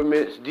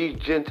governments, these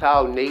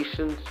Gentile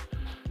nations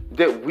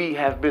that we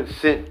have been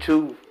sent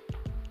to,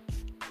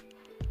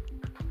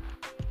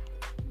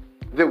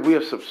 that we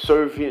are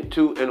subservient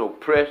to and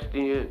oppressed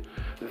in,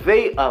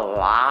 they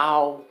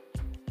allow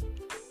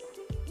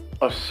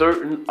a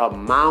certain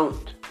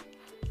amount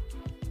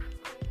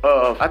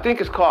of, I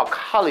think it's called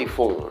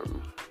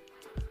coliform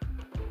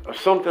or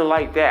something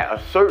like that,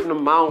 a certain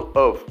amount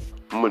of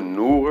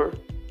manure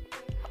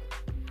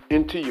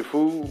into your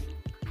food.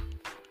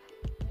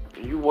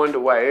 And you wonder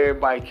why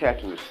everybody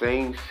catching the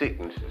same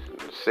sicknesses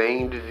and the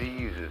same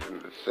diseases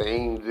and the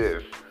same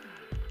this.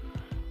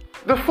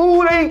 The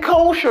food ain't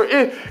kosher.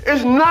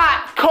 It's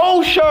not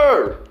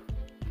kosher.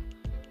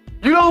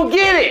 You don't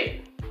get it.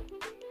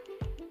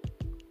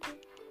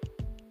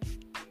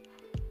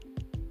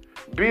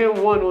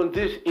 Being one on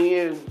this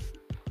end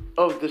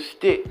of the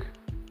stick,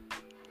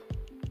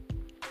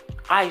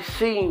 I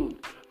seen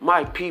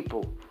my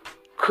people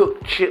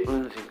cook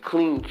chitlins and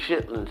clean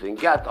chitlins and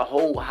got the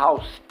whole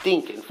house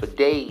stinking for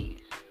days.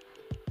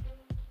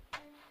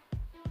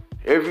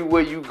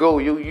 Everywhere you go,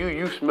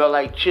 you smell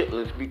like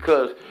chitlins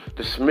because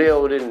the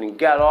smell then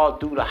got all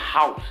through the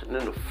house and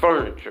in the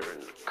furniture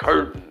and the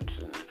curtains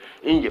and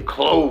in your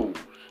clothes.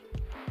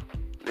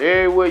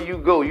 Everywhere you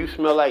go, you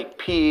smell like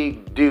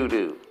pig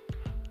doo-doo.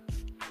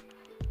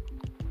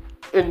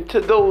 And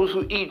to those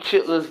who eat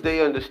chitlins,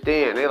 they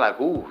understand. They're like,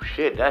 ooh,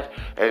 shit, that's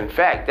like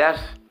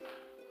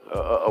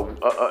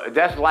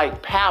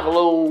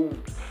Pavlov.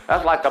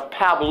 That's like a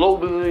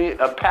Pavlovian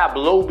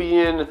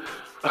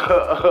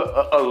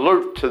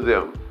alert to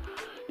them.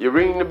 You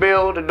ring the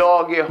bell, the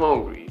dog get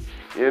hungry.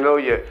 You know,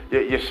 you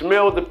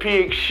smell the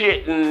pig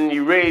shit and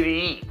you ready to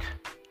eat.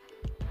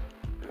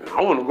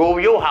 I want to go over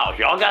your house.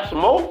 Y'all got some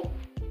more?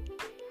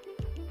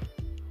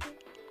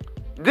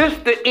 This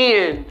the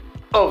end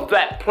of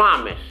that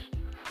promise.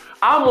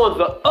 I'm on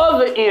the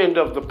other end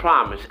of the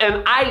promise,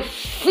 and I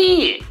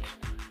see it.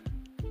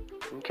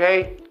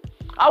 Okay?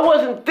 I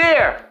wasn't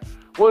there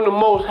when the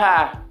Most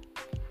High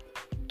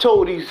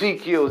told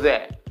Ezekiel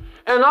that.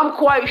 And I'm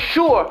quite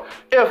sure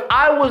if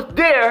I was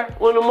there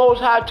when the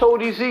Most High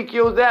told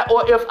Ezekiel that,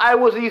 or if I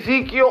was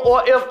Ezekiel,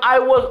 or if I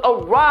was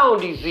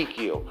around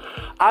Ezekiel,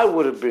 I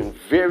would have been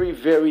very,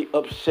 very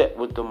upset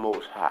with the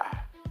Most High.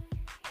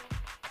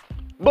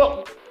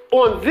 But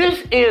on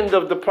this end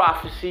of the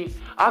prophecy,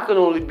 I can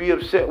only be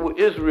upset with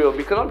Israel,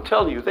 because I'm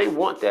telling you, they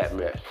want that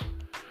mess.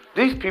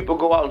 These people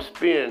go out and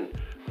spend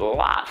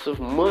lots of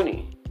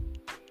money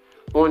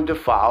on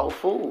defiled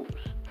foods.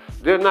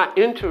 They're not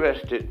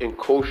interested in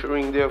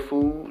koshering their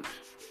foods.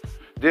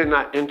 They're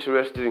not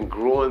interested in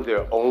growing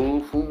their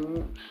own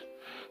foods.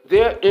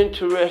 They're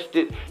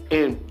interested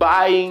in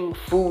buying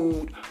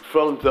food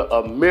from the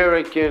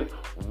American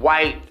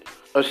white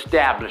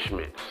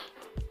establishments.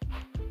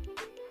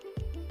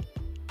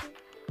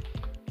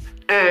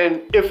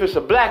 And if it's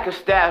a black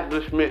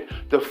establishment,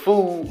 the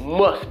food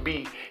must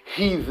be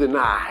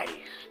heathenized.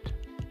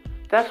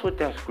 That's what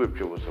that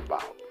scripture was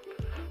about.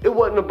 It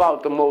wasn't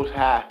about the Most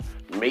High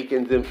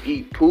making them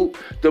eat poop.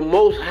 The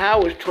Most High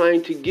was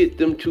trying to get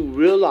them to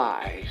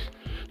realize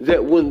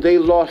that when they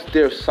lost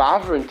their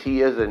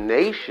sovereignty as a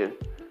nation,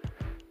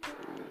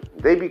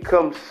 they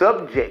become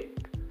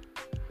subject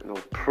and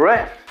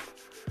oppressed.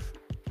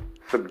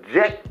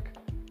 Subject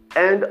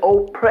and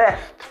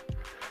oppressed.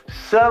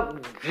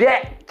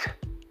 Subject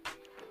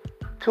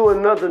to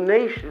another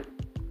nation.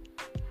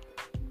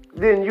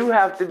 Then you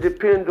have to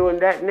depend on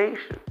that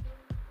nation.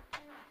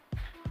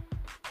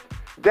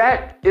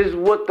 That is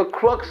what the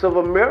crux of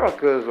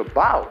America is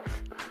about.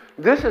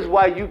 This is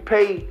why you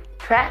pay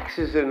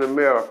taxes in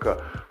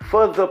America,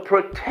 for the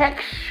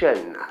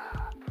protection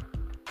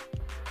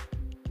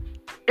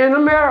in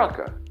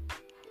America.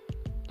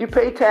 You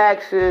pay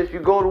taxes, you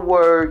go to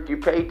work, you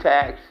pay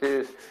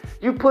taxes,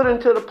 you put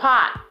into the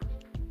pot.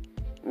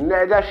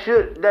 That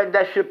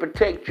should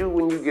protect you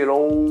when you get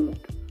old.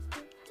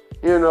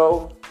 You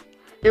know,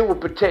 it will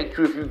protect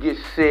you if you get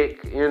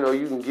sick. You know,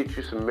 you can get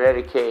you some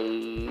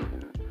Medicaid.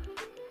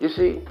 You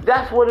see,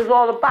 that's what it's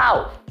all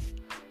about.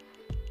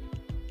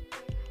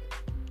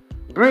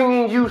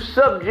 Bringing you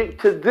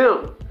subject to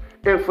them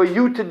and for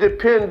you to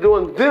depend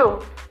on them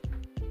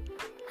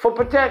for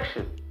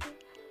protection.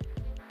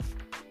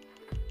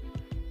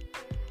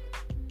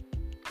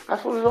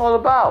 That's what it's all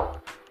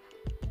about.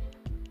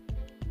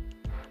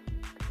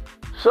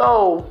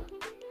 So,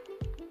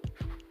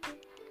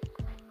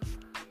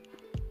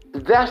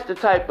 that's the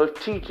type of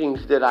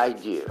teachings that I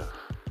give.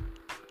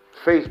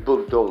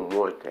 Facebook don't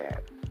want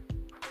that.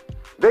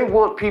 They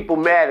want people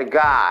mad at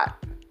God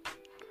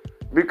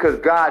because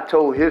God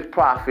told his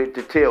prophet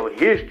to tell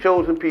his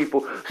chosen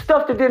people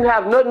stuff that didn't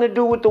have nothing to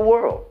do with the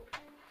world.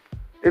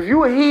 If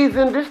you a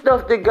heathen, this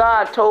stuff that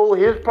God told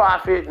his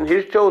prophet and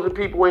his chosen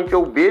people ain't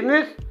your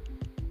business.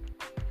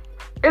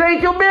 It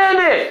ain't your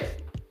business.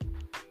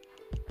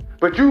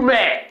 But you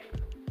mad.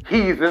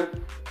 Heathen,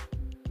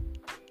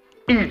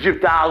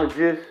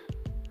 Egyptologists,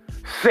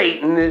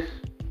 Satanists,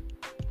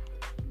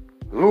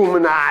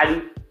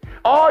 Illuminati.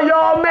 All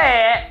y'all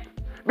mad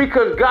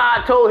because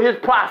God told his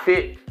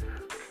prophet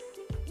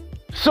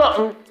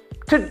something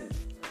to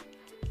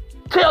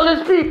tell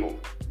his people.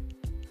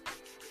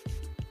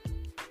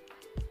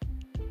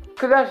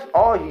 Because that's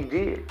all he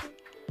did.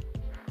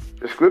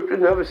 The scripture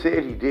never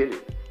said he did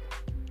it.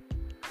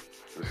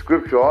 The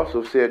scripture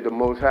also said the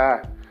Most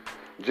High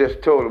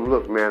just told him,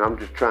 look, man, I'm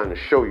just trying to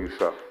show you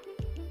something.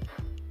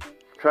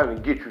 I'm trying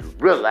to get you to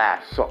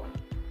realize something.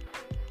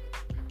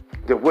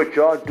 That what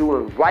y'all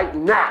doing right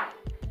now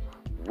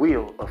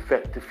will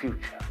affect the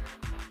future.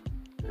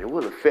 It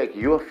will affect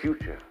your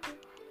future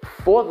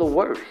for the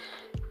worse.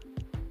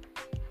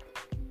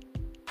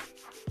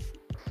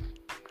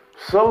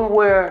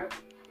 Somewhere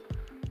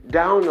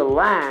down the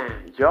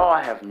line, y'all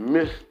have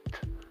missed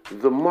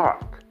the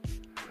mark.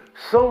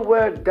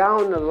 Somewhere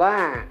down the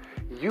line,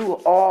 you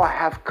all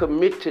have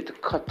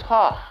committed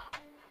kata.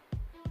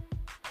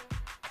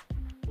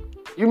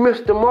 You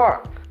missed the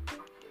mark.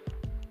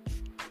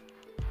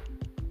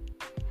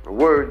 A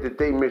word that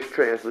they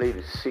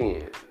mistranslated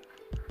sin.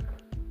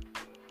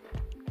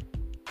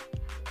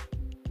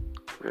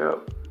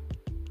 Yep.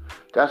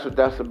 That's what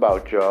that's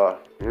about, y'all.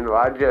 You know,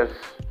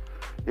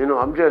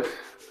 I'm just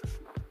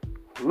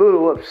a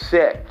little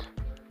upset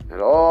at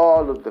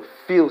all of the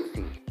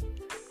filthy,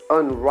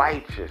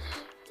 unrighteous,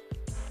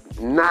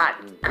 not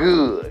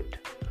good,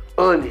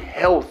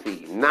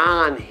 unhealthy,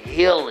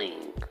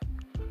 non-healing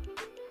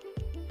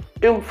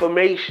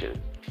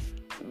information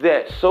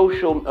that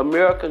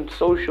American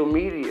social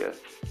media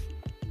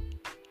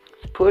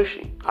is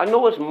pushing. I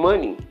know it's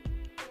money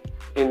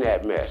in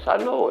that mess. I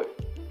know it.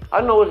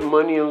 I know it's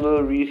money in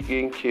Lil Reese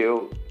getting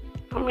killed.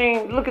 I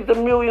mean, look at the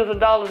millions of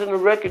dollars in the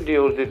record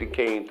deals that it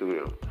came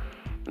through them.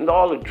 And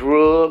all the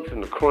drugs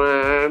and the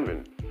crime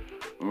and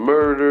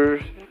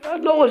murders. I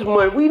know it's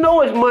money. We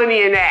know it's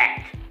money in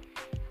that.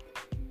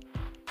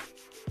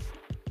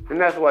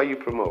 And that's why you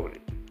promote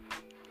it.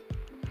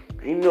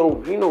 Ain't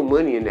no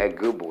money in that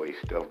Good Boy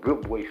stuff.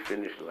 Good Boy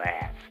finished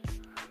last.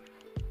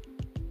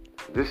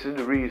 This is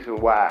the reason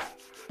why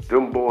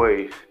them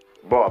boys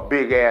bought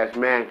big ass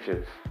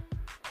mansions.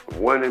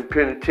 One in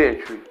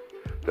penitentiary,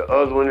 the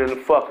other one in the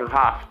fucking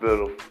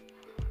hospital,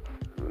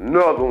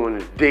 another one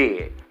is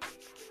dead.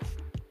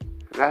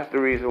 And that's the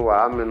reason why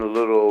I'm in a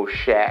little old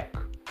shack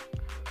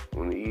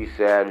on the east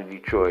side of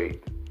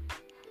Detroit.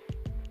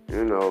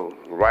 You know,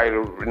 right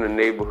in the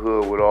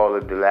neighborhood with all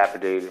the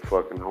dilapidated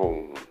fucking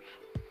homes.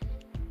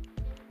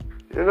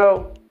 You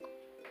know,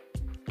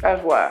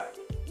 that's why.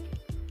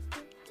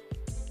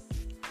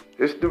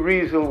 It's the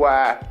reason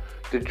why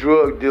the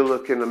drug dealer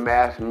can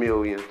amass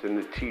millions and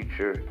the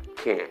teacher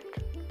can't.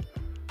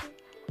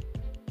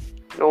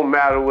 No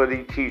matter whether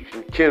he teaches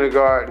in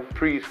kindergarten,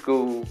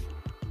 preschool,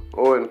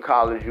 or in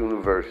college,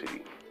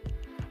 university.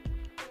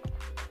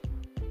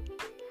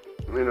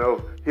 You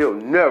know, he'll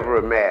never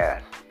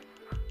amass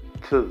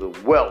to the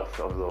wealth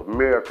of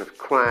America's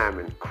crime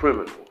and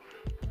criminals.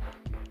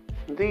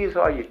 These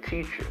are your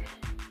teachers,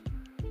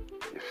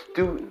 your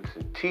students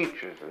and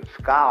teachers and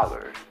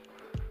scholars.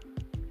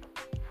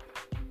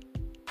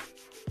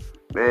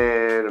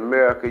 Man,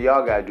 America,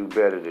 y'all gotta do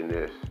better than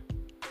this.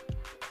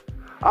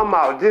 I'm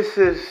out. This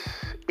is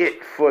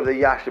it for the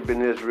Yasha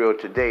Ben Israel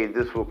today.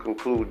 This will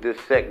conclude this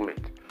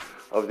segment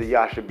of the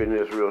Yasha Ben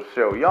Israel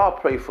show. Y'all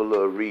pray for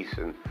Lil Reese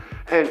and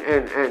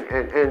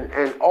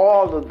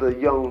all of the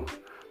young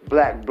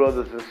black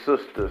brothers and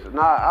sisters. And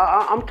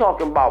I'm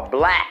talking about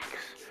blacks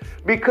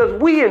because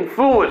we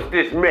influenced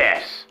this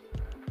mess.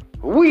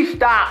 We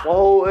stop, a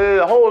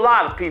whole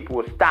lot of people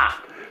will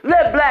stop.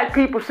 Let black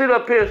people sit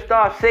up here and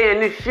start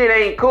saying this shit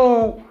ain't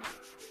cool,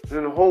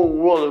 and the whole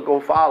world is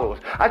gonna follow us.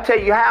 I tell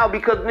you how,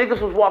 because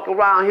niggas was walking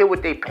around here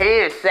with their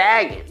pants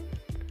sagging.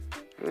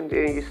 And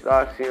then you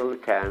start seeing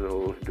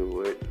Latinos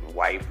do it, and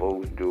white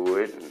folks do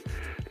it,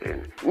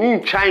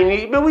 And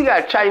Chinese, man, we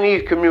got a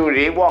Chinese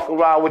community. They walk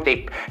around with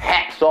their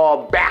hats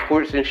all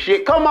backwards and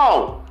shit. Come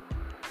on.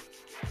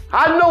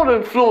 I know the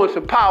influence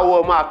and power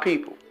of my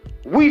people.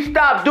 We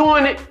stop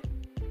doing it,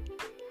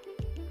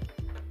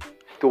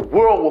 the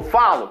world will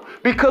follow.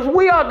 Because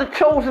we are the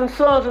chosen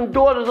sons and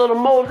daughters of the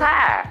Most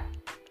High.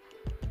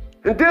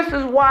 And this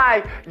is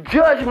why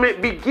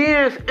judgment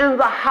begins in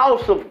the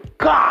house of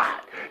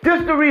God.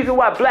 This is the reason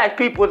why black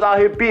people is out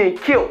here being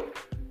killed.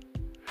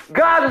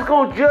 God is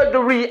going to judge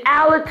the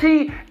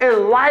reality,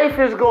 and life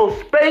is going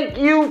to spank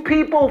you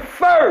people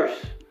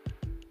first.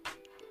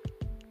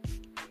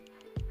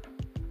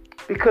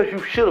 Because you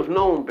should have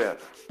known better.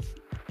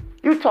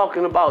 You're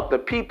talking about the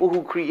people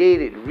who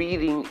created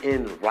reading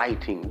and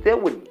writing. There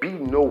would be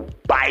no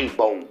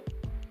Bible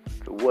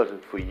if it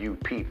wasn't for you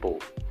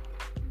people.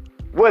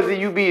 Whether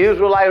you be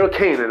Israelite or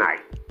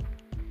Canaanite.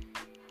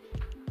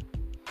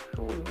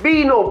 There would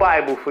be no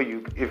Bible for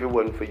you if it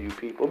wasn't for you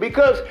people.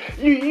 Because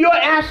your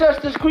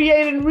ancestors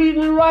created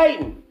reading and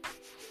writing.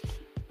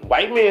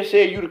 White man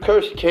said you the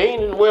curse of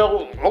Canaan.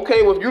 Well,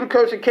 okay, well, if you the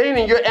curse of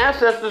Canaan, your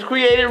ancestors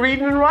created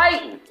reading and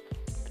writing.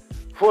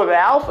 For the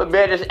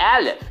alphabet is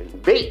Aleph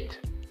and Bet,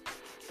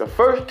 the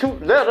first two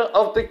letters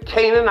of the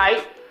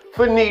Canaanite,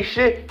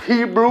 Phoenician,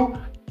 Hebrew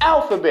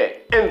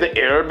alphabet, and the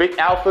Arabic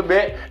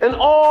alphabet, and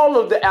all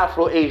of the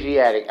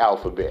Afro-Asiatic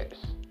alphabets.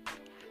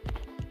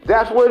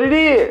 That's what it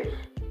is.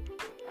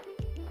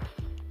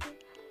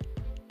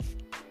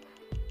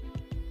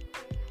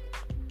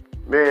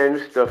 Man,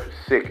 this stuff is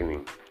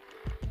sickening.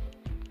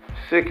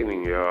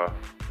 Sickening, y'all.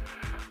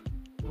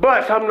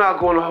 But I'm not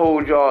going to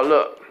hold y'all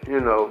up,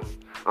 you know.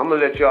 I'm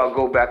going to let y'all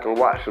go back and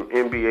watch some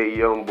NBA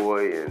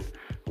Youngboy and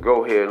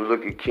go ahead and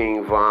look at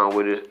King Von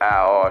with his eye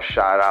all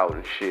shot out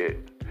and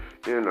shit.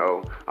 You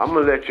know, I'm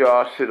going to let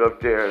y'all sit up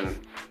there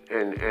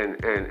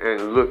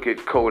and look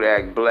at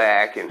Kodak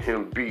Black and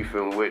him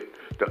beefing with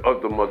the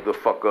other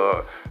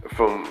motherfucker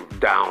from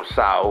down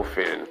south.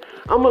 And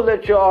I'm going to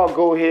let y'all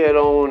go ahead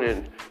on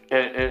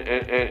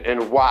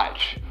and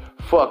watch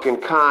fucking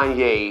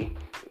Kanye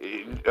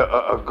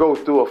go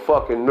through a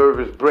fucking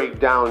nervous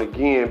breakdown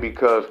again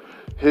because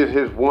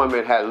his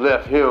woman had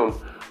left him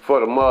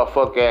for the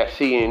motherfucker at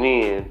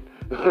CNN.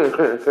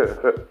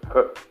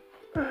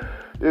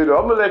 You know,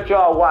 I'm gonna let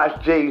y'all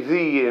watch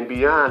Jay-Z and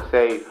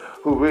Beyonce,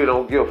 who really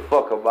don't give a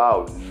fuck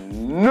about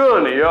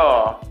none of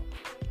y'all.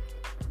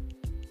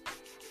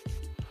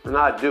 And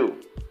I do.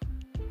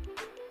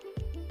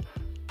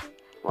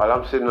 While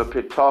I'm sitting up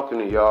here talking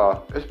to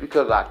y'all, it's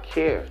because I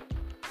care.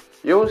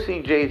 You don't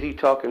see Jay-Z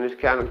talking this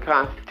kind of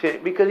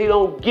content because he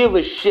don't give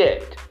a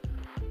shit.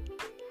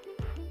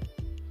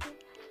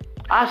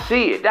 I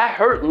see it. That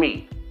hurt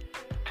me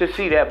to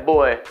see that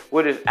boy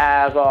with his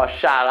eyes all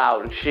shot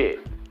out and shit.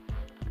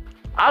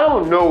 I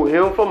don't know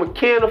him from a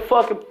can of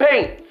fucking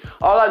paint.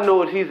 All I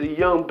know is he's a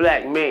young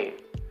black man.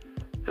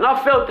 And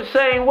I felt the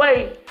same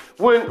way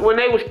when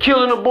they was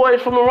killing the boys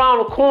from around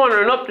the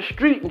corner and up the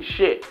street and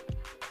shit.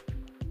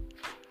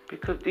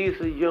 Because these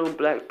are young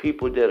black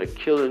people that are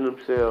killing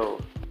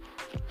themselves,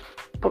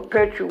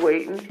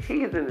 perpetuating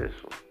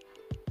heathenism.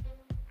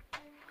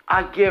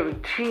 I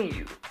guarantee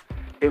you,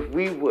 if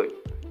we would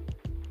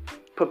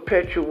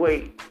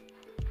perpetuate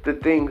the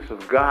things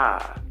of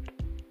God,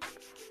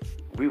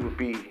 we would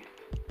be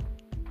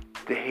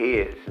the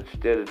heads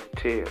instead of the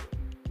tail.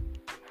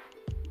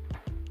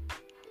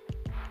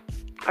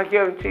 I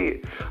guarantee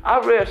it. I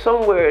read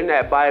somewhere in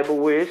that Bible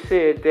where it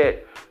said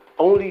that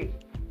only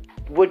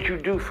what you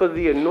do for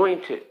the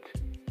anointed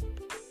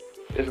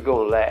is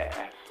going to last.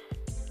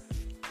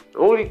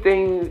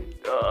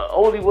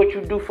 Only what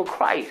you do for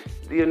Christ,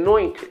 the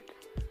anointed,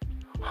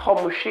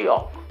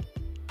 HaMashiach.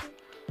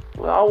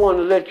 Well, I want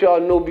to let y'all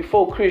know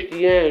before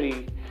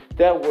Christianity,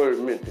 that word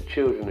meant the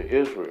children of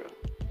Israel.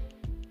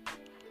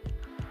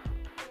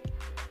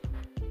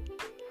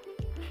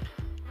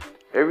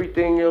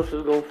 Everything else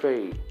is going to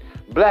fade.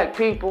 Black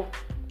people,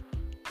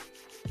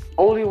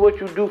 only what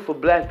you do for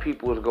black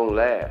people is going to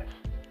last.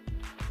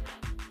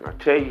 I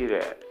tell you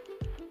that.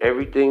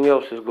 Everything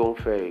else is going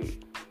to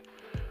fade.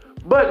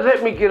 But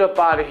let me get up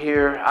out of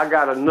here. I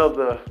got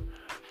another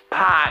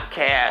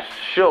podcast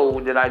show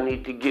that I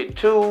need to get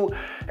to,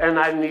 and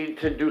I need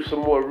to do some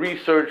more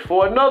research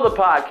for another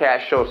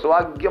podcast show. So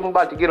I'm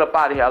about to get up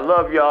out of here. I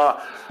love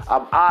y'all.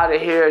 I'm out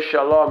of here.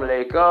 Shalom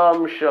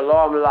alaikum.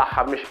 Shalom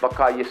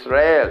Mishpachah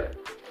Yisrael.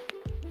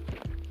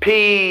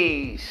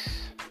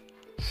 Peace.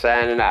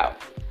 Signing out.